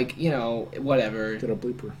them, like, whatever. Get a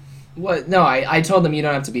bleeper. What? No, I told them you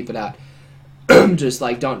don't have to beep it out. Just,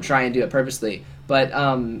 like, don't try and do it purposely. But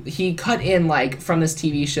he cut in, like, from this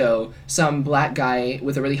TV show, some black guy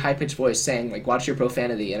with a really high-pitched voice saying, like, watch your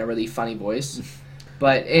profanity in a really funny voice.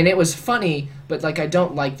 And it was funny, but, like, I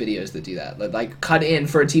don't like videos that do that. Like, cut in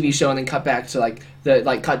for a TV show and then cut back to, like,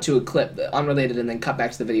 cut to a clip unrelated and then cut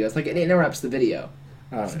back to the video. It's like, it interrupts the video.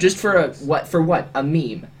 Oh, just for a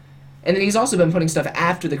meme. And then he's also been putting stuff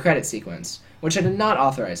after the credit sequence, which I did not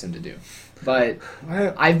authorize him to do. But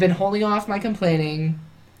I've been holding off my complaining.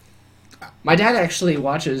 My dad actually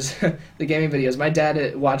watches the gaming videos. My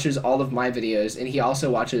dad watches all of my videos, and he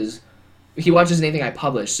also watches anything I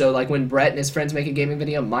publish. So, like, when Brett and his friends make a gaming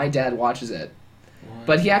video, my dad watches it. What?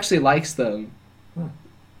 But he actually likes them. Huh.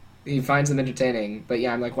 He finds them entertaining. But,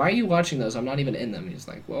 yeah, I'm like, why are you watching those? I'm not even in them. He's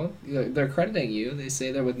like, well, they're crediting you. They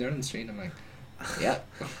say they're with Nerd on the Street. I'm like, yeah,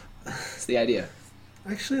 it's the idea.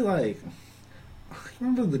 Actually, like, I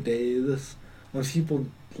remember the days when people,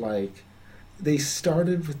 like... They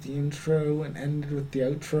started with the intro and ended with the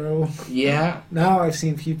outro. Yeah. Now I've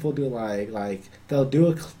seen people do like they'll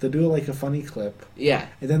do like a funny clip. Yeah.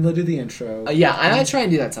 And then they'll do the intro. Yeah, and I try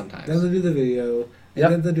and do that sometimes. Then they'll do the video,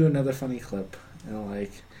 and then they'll do another funny clip. And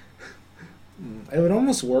like, it would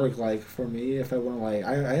almost work like for me if I went like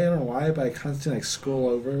I don't know why, but I constantly like scroll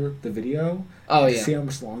over the video. Oh to yeah. See how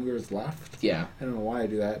much longer is left. Yeah. I don't know why I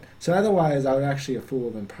do that. So otherwise, I would actually a fool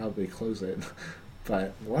and probably close it.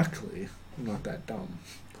 But luckily, I'm not that dumb.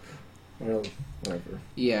 Well, whatever.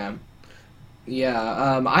 Yeah.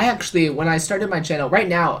 Yeah, I actually, when I started my channel, right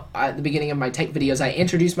now, at the beginning of my tech videos, I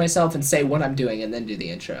introduce myself and say what I'm doing and then do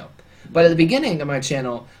the intro. But at the beginning of my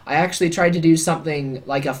channel, I actually tried to do something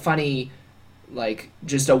like a funny, like,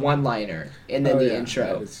 just a one-liner and then the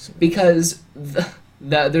intro. Because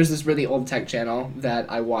there's this really old tech channel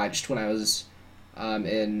that I watched when I was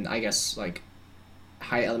in, I guess, like,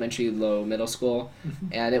 high elementary, low middle school.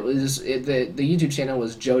 And it was, the YouTube channel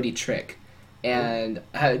was Jody Trick. And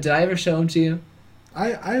did I ever show him to you?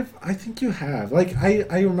 I think you have. Like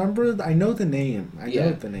I remember. I know the name. I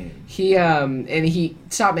know the name. He and he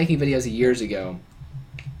stopped making videos years ago.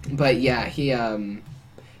 But yeah, he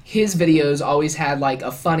his videos always had like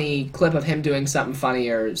a funny clip of him doing something funny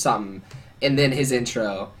or something, and then his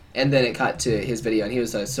intro, and then it cut to his video, and he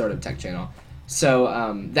was a sort of tech channel.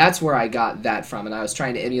 So that's where I got that from, and I was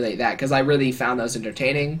trying to emulate that because I really found those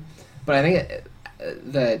entertaining. But I think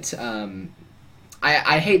that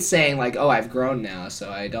I hate saying, like, oh, I've grown now,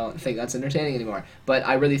 so I don't think that's entertaining anymore. But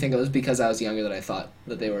I really think it was because I was younger that I thought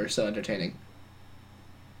that they were so entertaining.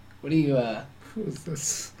 What do you, Who is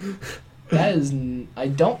this? That is... I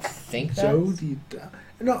don't think that's... Jody...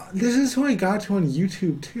 No, this is who I got to on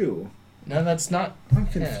YouTube, too. No, that's not... I'm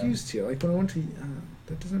confused here. Like, when I went to...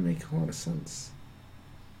 that doesn't make a lot of sense.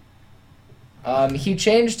 He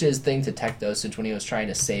changed his thing to tech dosage when he was trying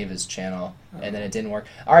to save his channel, and then it didn't work.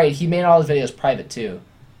 Alright, he made all his videos private, too.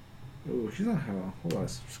 Oh, he doesn't have a whole lot of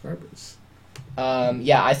subscribers.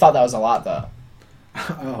 Yeah, I thought that was a lot, though.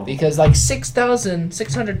 Oh. Because, like,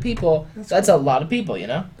 6,600 people, that's a lot of people, you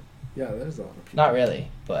know? Yeah, there's a lot of people. Not really,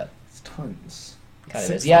 but... It's tons. Kind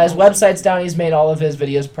of is. Yeah, his website's down. He's made all of his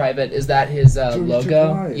videos private. Is that his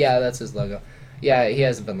logo? Yeah, that's his logo. Yeah, he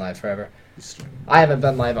hasn't been live forever. I haven't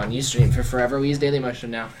been live on Ustream for forever. We use Dailymotion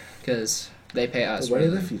now because they pay us. The way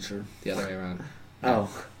of the future. The other way around.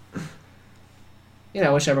 Oh. You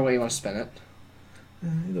know, whichever way you want to spin it.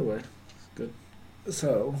 Either way. It's good.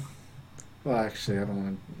 So, well, actually, I don't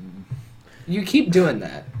want to... You keep doing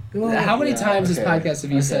that. Well, how many times this podcast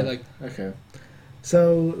have you said, like... Okay.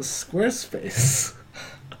 So, Squarespace.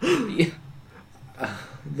 Yeah.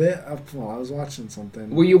 Well, I was watching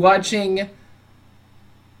something. Were you watching...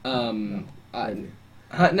 No,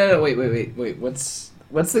 wait. What's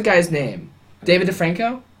the guy's name? David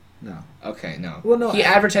DeFranco? No. Okay, no. Well, no. He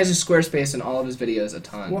advertises Squarespace in all of his videos a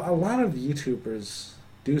ton. Well, a lot of YouTubers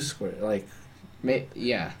do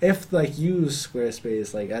yeah. if like use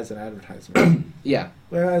Squarespace like as an advertisement. Yeah.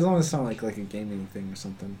 Well, as long as it's not like a gaming thing or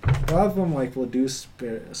something. A lot of them like will do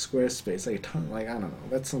Squarespace like a ton. Like I don't know.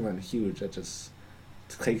 That's something huge that just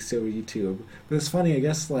takes over YouTube. But it's funny. I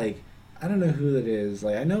guess like. I don't know who that is.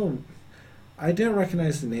 Like, I know... I didn't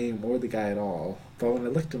recognize the name or the guy at all. But when I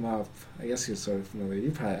looked him up, I guess he was sort of familiar.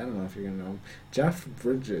 You probably... I don't know if you're going to know him. Jeff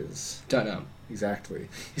Bridges. Don't know. Exactly.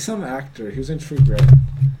 He's some actor. He was in True Grit.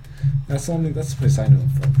 That's the place I know him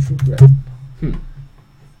from. True Grit.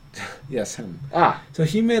 Yes, him. Ah. So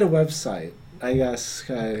he made a website, I guess.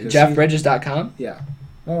 JeffBridges.com? Yeah.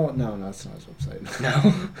 Oh, no, that's not his website.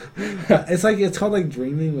 No? It's called, like,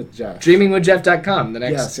 Dreaming with Jeff. DreamingWithJeff.com, the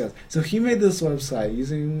next... Yes. So he made this website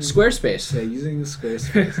using... Squarespace. Yeah, using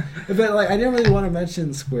Squarespace. But, like, I didn't really want to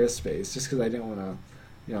mention Squarespace, just because I didn't want to,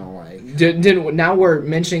 you know, like... Now we're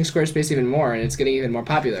mentioning Squarespace even more, and it's getting even more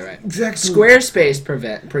popular, right? Exactly. Squarespace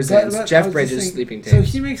presents Jeff Bridges' sleeping tapes. So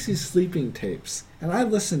he makes these sleeping tapes, and I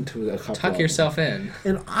listened to a couple Tuck yourself in.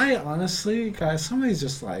 And I honestly, guys, somebody's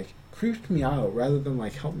just, like... creeped me out rather than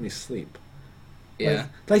like help me sleep. Yeah.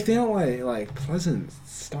 Like they don't like pleasant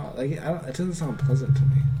stuff. Like it doesn't sound pleasant to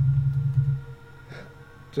me.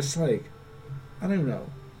 Just like I don't know.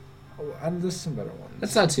 There's some better ones.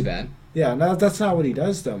 That's not too bad. Yeah, no, that's not what he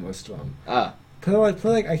does though. Most of them. Play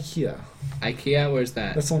like IKEA. IKEA, where's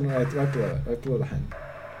that? That's one right below it, right below the hen.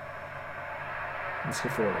 Let's go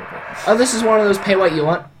forward a bit. Oh, this is one of those pay what you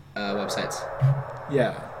want websites.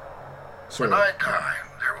 Yeah. For nighttime,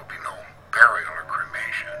 there will be no burial or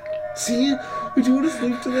cremation. See? Would you want to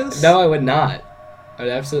sleep to this? No, I would not. I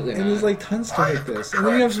would absolutely not. And there's like tons of stuff like this. And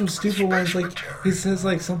then you have some stupid ones like he says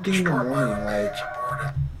like something in the morning, like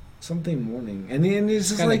something morning. And he's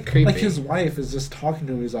just like creepy. Like his wife is just talking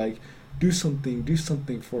to him, he's like, do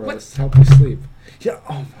something for us to help you sleep. Yeah,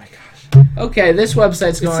 oh my gosh. Okay, this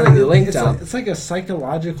website's going to the link dump. It's like a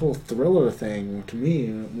psychological thriller thing to me,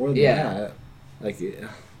 more than that. Like it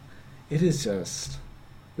is just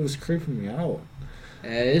it was creeping me out.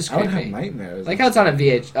 It is creepy. I would have nightmares. Like how it's on a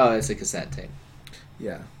VH. Oh, it's a cassette tape.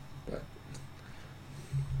 Yeah, but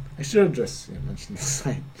I should have just mentioned the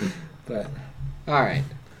site. But all right.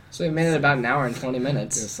 So we made it about an hour and 20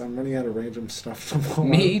 minutes. Yes, I'm running out of random stuff tomorrow.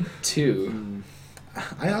 Me too.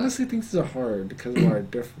 I honestly think these are hard because of our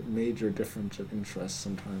major difference of interests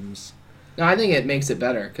sometimes. No, I think it makes it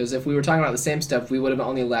better, because if we were talking about the same stuff, we would have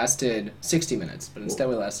only lasted 60 minutes, but instead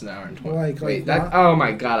we lasted an hour and 20. Oh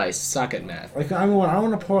my god, I suck at math. Like, I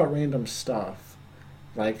want to pull out random stuff.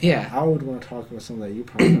 Like, yeah. I would want to talk about something that you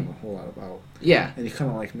probably don't know a whole lot about. Yeah. And you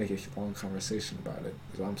kind of, like, make a long conversation about it,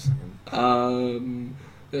 is what I'm saying.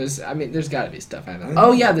 There's got to be stuff I haven't...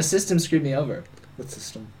 Oh, yeah, the system screwed me over. What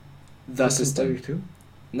system? The system. 32?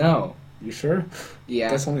 No. You sure? Yeah.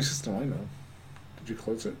 That's the only system I know. Did you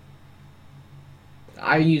close it?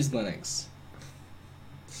 I use Linux.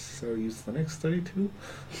 So you use Linux 32?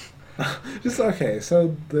 Okay,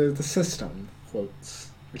 so the system, quotes.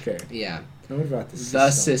 Okay. Yeah. Now what about the system?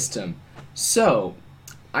 The system. So,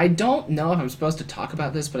 I don't know if I'm supposed to talk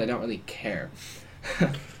about this, but I don't really care.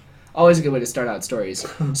 Always a good way to start out stories.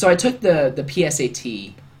 So I took the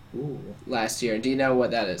PSAT last year. Do you know what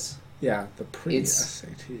that is? Yeah, the pre-SAT.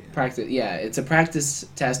 It's a practice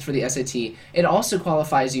test for the SAT. It also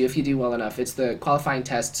qualifies you if you do well enough. It's the qualifying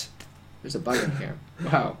test. There's a bug in here.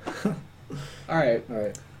 Wow. All right.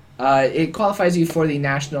 It qualifies you for the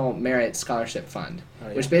National Merit Scholarship Fund,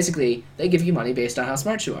 which basically they give you money based on how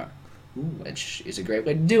smart you are, which is a great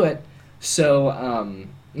way to do it. So,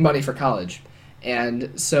 money for college.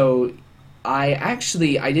 And so I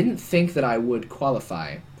didn't think that I would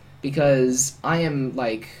qualify because I'm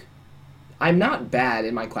not bad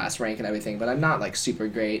in my class rank and everything, but I'm not, like, super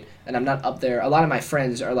great, and I'm not up there. A lot of my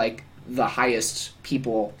friends are, like, the highest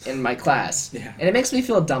people in my class, and it makes me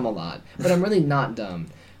feel dumb a lot, but I'm really not dumb.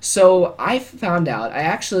 So I found out I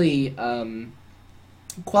actually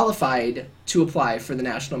qualified to apply for the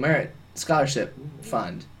National Merit Scholarship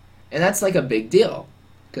Fund, and that's, like, a big deal,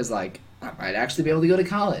 because, like, I might actually be able to go to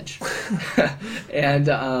college, and,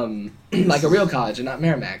 like, a real college and not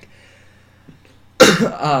Merrimack.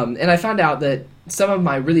 And I found out that some of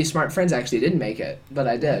my really smart friends actually didn't make it, but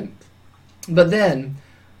I did. But then,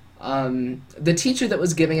 the teacher that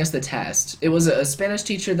was giving us the test, it was a Spanish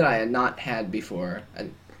teacher that I had not had before.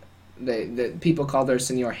 The people called her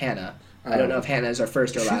Senor Hannah. I don't know if Hannah is her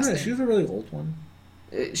first or last name. She was a really old one.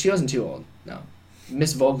 She wasn't too old, no.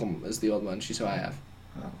 Miss Vogel is the old one. She's who I have.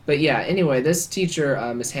 Oh. But yeah, anyway, this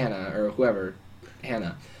teacher, Miss Hannah, or whoever,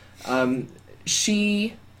 Hannah,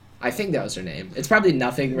 she... I think that was her name. It's probably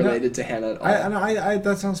nothing related to Hannah at all.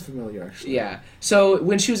 That sounds familiar, actually. Yeah. So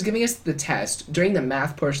when she was giving us the test, during the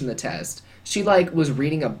math portion of the test, she, like, was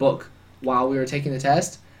reading a book while we were taking the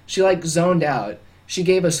test. She, like, zoned out. She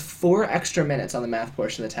gave us 4 extra minutes on the math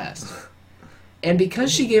portion of the test. And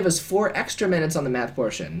because she gave us 4 extra minutes on the math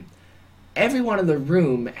portion, everyone in the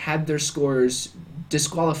room had their scores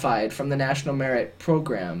disqualified from the National Merit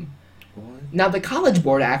Program. What? Now, the College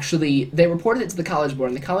Board they reported it to the College Board,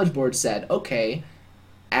 and the College Board said, okay,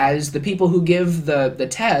 as the people who give the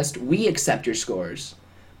test, we accept your scores.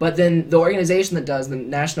 But then the organization that does the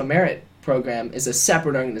National Merit Program is a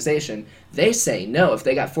separate organization. They say, no, if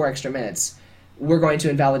they got 4 extra minutes, we're going to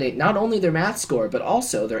invalidate not only their math score, but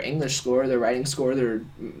also their English score, their writing score, their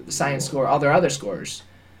science score, all their other scores.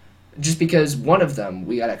 Just because one of them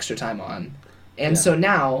we got extra time on. And so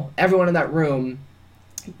now, everyone in that room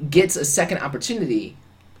gets a second opportunity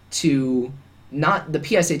to, not the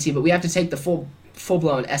PSAT, but we have to take the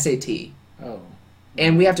full-blown SAT. Oh.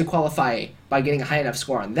 And we have to qualify by getting a high enough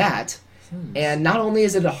score on that. And not only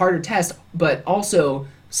is it a harder test, but also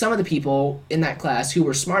some of the people in that class who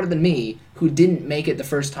were smarter than me, who didn't make it the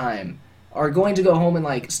first time, are going to go home and,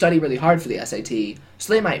 like, study really hard for the SAT,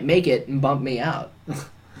 so they might make it and bump me out.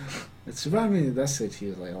 The SAT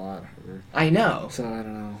is, like, a lot harder. I know. So, I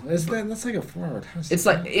don't know. That's like a 4-hour test. It's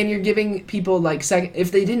like, and you're giving people, like,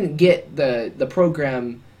 if they didn't get the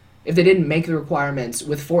program, if they didn't make the requirements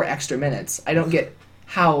with 4 extra minutes, I don't get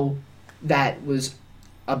how that was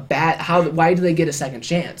why do they get a second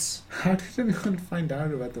chance? How did anyone find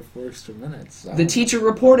out about the 4 extra minutes? The teacher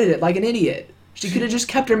reported it like an idiot. She could have just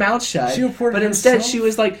kept her mouth shut. She reported but instead herself? she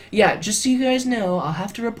was like, yeah, just so you guys know, I'll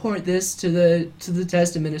have to report this to the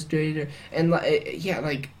test administrator. And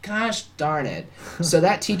gosh darn it. So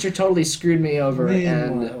that teacher totally screwed me over,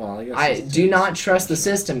 I do not trust the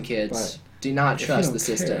system, kids. Do not trust the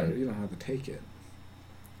system. You don't have to take it.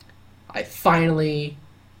 I finally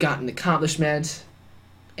got an accomplishment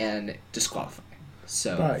and disqualified.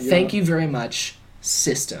 So thank you very much,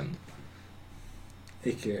 system.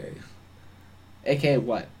 AKA. AKA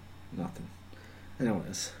what? Nothing.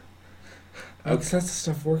 Anyways. That's how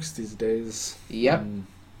stuff works these days. Yep.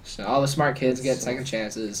 So all the smart kids get second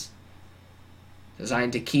chances.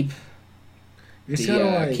 Designed to keep You just gotta,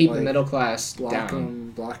 like, keep the middle class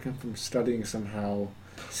down. Block them from studying somehow.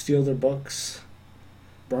 Steal their books.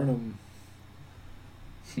 Burn them.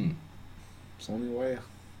 It's the only way.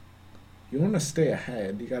 You want to stay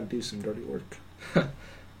ahead, you gotta do some dirty work.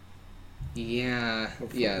 Yeah,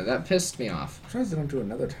 that pissed me off. I'm surprised they don't do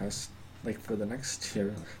another test, like, for the next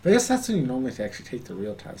year. But I guess that's when you normally actually take the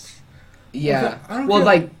real test. Yeah. Well,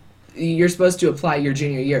 like, you're supposed to apply your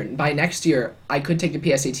junior year. By next year, I could take the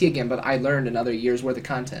PSAT again, but I learned another year's worth of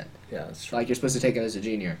content. Yeah, that's true. Like, you're supposed to take it as a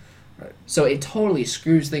junior. Right. So it totally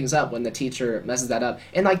screws things up when the teacher messes that up.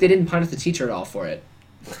 And, like, they didn't punish the teacher at all for it.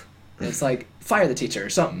 It's like, fire the teacher or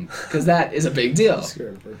something, because that is a big deal.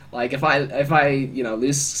 Like, if I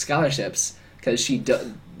lose scholarships because she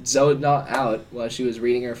zoned out while she was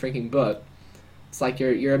reading her freaking book, it's like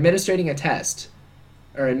you're administering a test.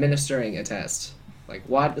 Like,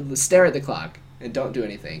 what? Stare at the clock and don't do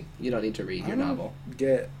anything. You don't need to read your novel.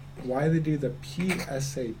 Get why they do the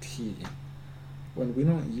PSAT when we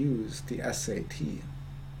don't use the SAT.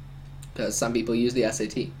 Because some people use the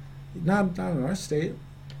SAT. Not in our state.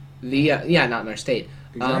 Not in our state.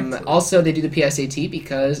 Exactly. Also, they do the PSAT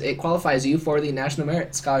because it qualifies you for the National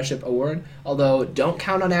Merit Scholarship Award. Although, don't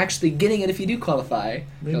count on actually getting it if you do qualify,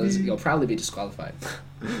 because you'll probably be disqualified.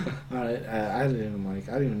 I didn't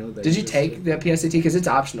even know that. Did you take the PSAT? Because it's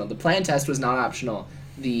optional. The plan test was not optional.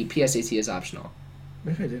 The PSAT is optional.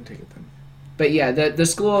 Maybe I didn't take it then. But yeah, the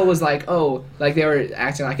school was like, they were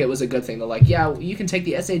acting like it was a good thing. They're like, yeah, you can take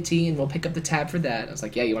the SAT and we'll pick up the tab for that. I was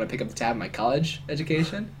like, yeah, you want to pick up the tab in my college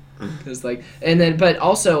education? Because but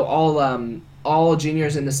also all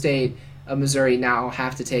juniors in the state of Missouri now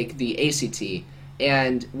have to take the ACT,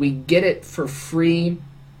 and we get it for free.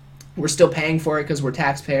 We're still paying for it because we're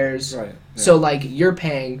taxpayers. Right. Yeah. So, like, you're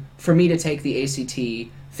paying for me to take the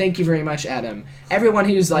ACT. Thank you very much, Adam. Everyone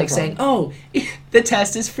who's, saying, oh, the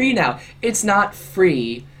test is free now. It's not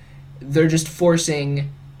free. They're just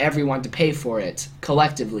forcing everyone to pay for it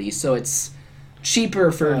collectively, so it's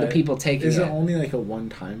cheaper for the people taking it. Is it only, like, a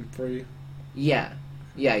one-time free? Yeah.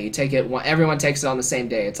 Yeah, you take it... Everyone takes it on the same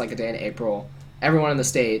day. It's like a day in April. Everyone in the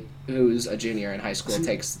state who's a junior in high school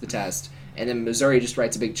takes the test. And then Missouri just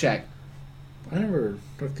writes a big check. I never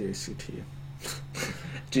took the ACT.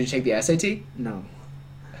 Did you take the SAT? No.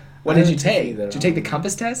 What did you take? Did you take the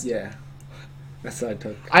compass test? Yeah. That's what I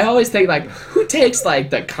took. I always think, who takes,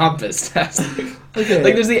 the compass test? Okay.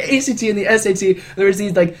 There's the ACT and the SAT. There's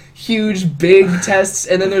these, huge, big tests,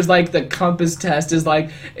 and then there's, the compass test is,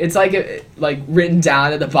 it's written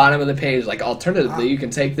down at the bottom of the page. Alternatively, you can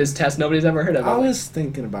take this test nobody's ever heard of. I was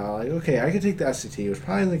thinking about, okay, I could take the SAT, which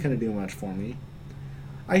probably isn't going to do much for me.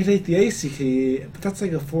 I could take the ACT, but that's a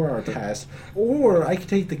 4-hour test. Or I could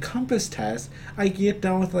take the compass test. I could get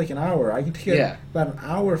done with an hour. I could take it about an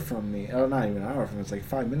hour from me. Oh, not even an hour from me. It's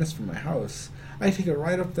 5 minutes from my house. I could take it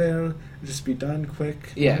right up there and just be done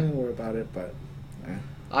quick. Yeah. Don't worry about it, but...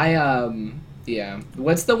 yeah.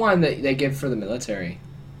 What's the one that they give for the military?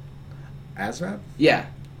 ASVAB? Yeah.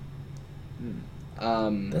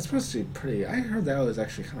 That's supposed to be pretty... I heard that was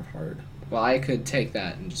actually kind of hard. Well, I could take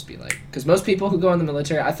that and just be because most people who go in the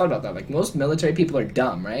military, I thought about that, most military people are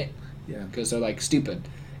dumb, right? Yeah. Because they're, stupid,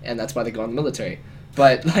 and that's why they go in the military.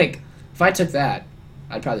 But, if I took that,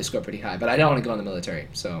 I'd probably score pretty high, but I don't want to go in the military,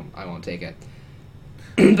 so I won't take it.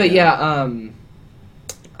 But,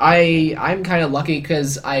 I'm kind of lucky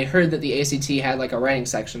because I heard that the ACT had, a writing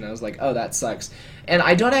section, and I was like, oh, that sucks. And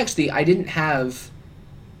I didn't have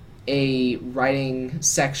a writing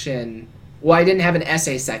section... Well, I didn't have an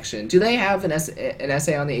essay section. Do they have an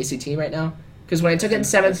essay on the ACT right now? Because when I took it in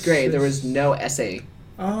 7th grade, there was no essay.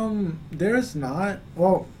 There's not.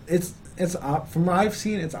 Well, it's from what I've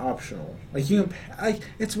seen, it's optional. You can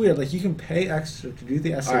it's weird. You can pay extra to do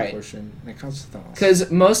the essay portion, and it comes with that. Because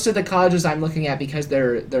most of the colleges I'm looking at, because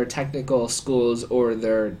they're technical schools or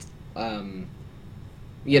they're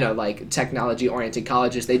technology-oriented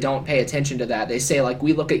colleges, they don't pay attention to that. They say,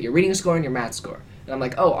 we look at your reading score and your math score. And I'm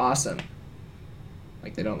like, oh, awesome.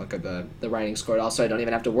 They don't look at the writing score at all, so I don't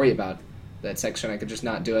even have to worry about that section. I could just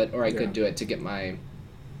not do it, or I could do it to get my...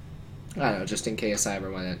 I don't know, just in case I ever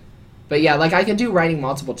want it. But yeah, I can do writing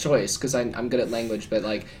multiple choice, because I'm good at language,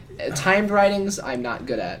 but, timed writings, I'm not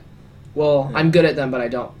good at. Well, yeah. I'm good at them, but I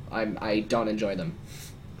don't enjoy them.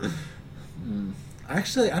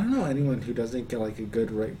 Actually, I don't know anyone who doesn't get, a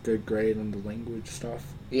good grade on the language stuff.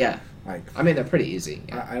 Yeah. They're pretty easy.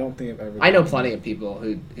 Yeah. I don't think I've ever... I know plenty of people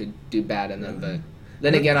who do bad in them, but...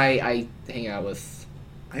 Then again, I hang out with...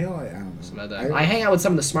 I don't know. I hang out with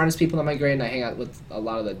some of the smartest people in my grade, and I hang out with a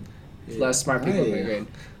lot of the less smart people in my grade.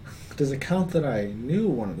 Does it count that I knew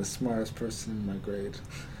one of the smartest person in my grade?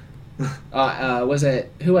 Who was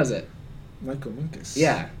it? Michael Minkus.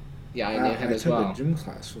 Yeah. Yeah, I knew him as well. I took a gym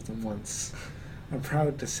class with him once. I'm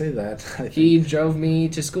proud to say that. He drove me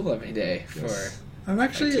to school every day for I'm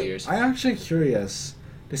actually 2 years. I'm actually curious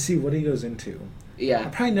to see what he goes into. Yeah.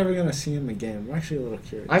 I'm probably never gonna see him again. I'm actually a little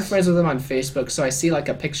curious. I'm friends with him on Facebook, so I see like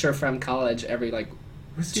a picture from college every like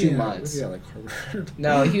was 2 he months. Was he at like Harvard?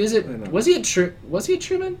 No, he was at. I don't know. Was he at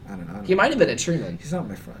Truman? I don't know. He might have been at Truman. He's not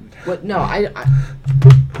my friend. What? No, I'm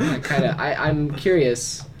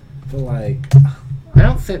curious. But like, I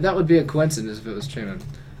don't think that would be a coincidence if it was Truman.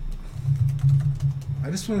 I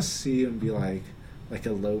just want to see him be like a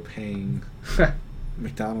low-paying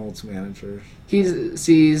McDonald's manager.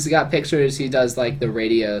 He's got pictures. He does like the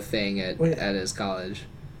radio thing at his college.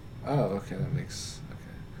 Oh, okay, that makes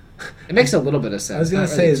It makes a little bit of sense. I was gonna not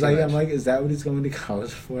say, really is that what he's going to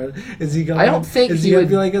college for? Is he going? I don't think is he gonna would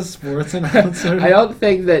be like a sports announcer. I don't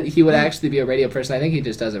think that he would actually be a radio person. I think he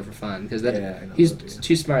just does it for fun because he's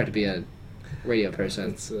too smart to be a radio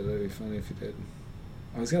person. That'd be funny if he did.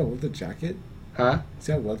 Oh, he's got a leather jacket. Huh? He's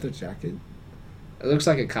got a leather jacket. It looks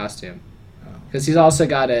like a costume. Oh. Because he's also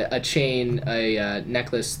got a chain, a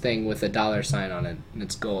necklace thing with a $sign on it, and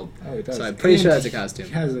it's gold. Oh, he does. So I'm pretty And sure that's a costume.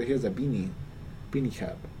 He has a beanie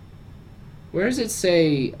cap. Where does it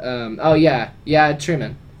say? Oh yeah,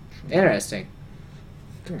 Truman. Interesting.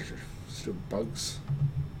 Gosh, still bugs.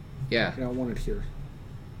 Yeah. I want it here.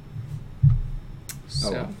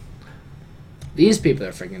 So well. these people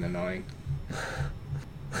are freaking annoying.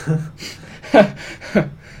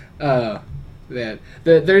 Oh man,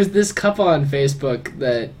 there's this couple on Facebook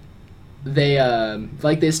that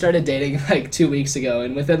they started dating like 2 weeks ago,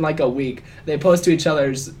 and within like a week they post to each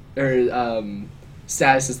other's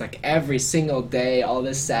statuses like every single day, all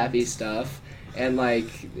this sappy stuff, and like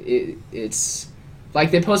it's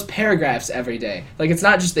like they post paragraphs every day. Like it's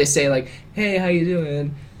not just they say like, "Hey, how you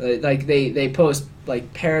doing?" Like they post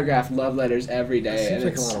like paragraph love letters every day. Seems and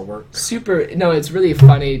like it's a lot of work. Super. No, it's really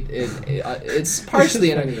funny. It's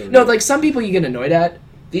partially annoying. No, like some people you get annoyed at.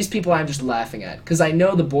 These people I'm just laughing at because I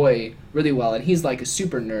know the boy really well, and he's like a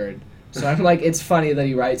super nerd. So I'm like, it's funny that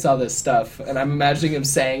he writes all this stuff, and I'm imagining him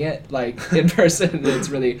saying it like in person. And it's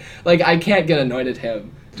really like I can't get annoyed at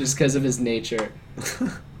him just because of his nature.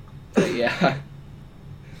 But yeah.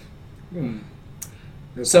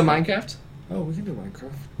 So Minecraft? Oh, we can do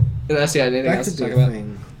Minecraft. Unless you had anything else to talk about?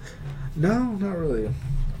 No, not really.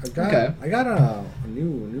 I got a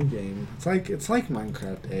new game. It's like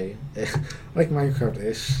Minecraft like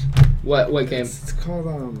Minecraft-ish. What game? It's called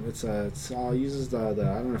it's all uses the I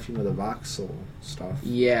don't know if you know the voxel stuff.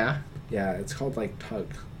 Yeah. Yeah, it's called like Tug.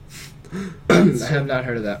 I have not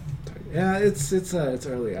heard of that. Yeah, it's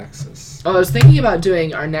early access. Oh, I was thinking about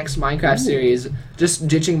doing our next Minecraft series, just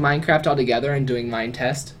ditching Minecraft altogether and doing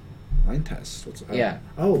Minetest. Minetest? What's that? Yeah.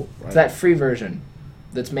 Oh, right. It's that free version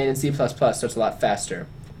that's made in C++, so it's a lot faster.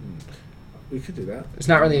 We could do that. There's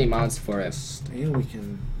not really any mods for it. And we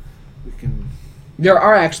can. There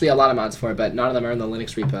are actually a lot of mods for it, but none of them are in the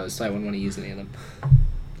Linux repos, so I wouldn't want to use any of them.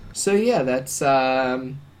 So yeah, that's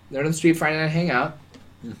Nerd on the Street Friday Night Hangout.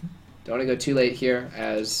 Mm-hmm. Don't want to go too late here.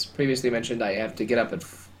 As previously mentioned, I have to get up at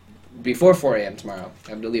before 4 a.m. tomorrow. I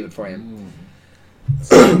have to leave at 4 a.m.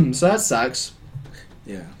 So that sucks.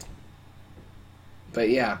 Yeah. But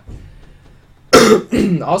yeah.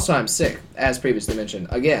 Also, I'm sick, as previously mentioned.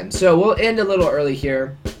 Again, so we'll end a little early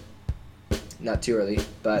here. Not too early,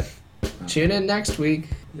 but tune in next week.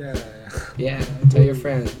 Yeah. Yeah, tell your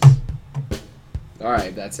friends. All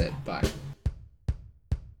right, that's it. Bye.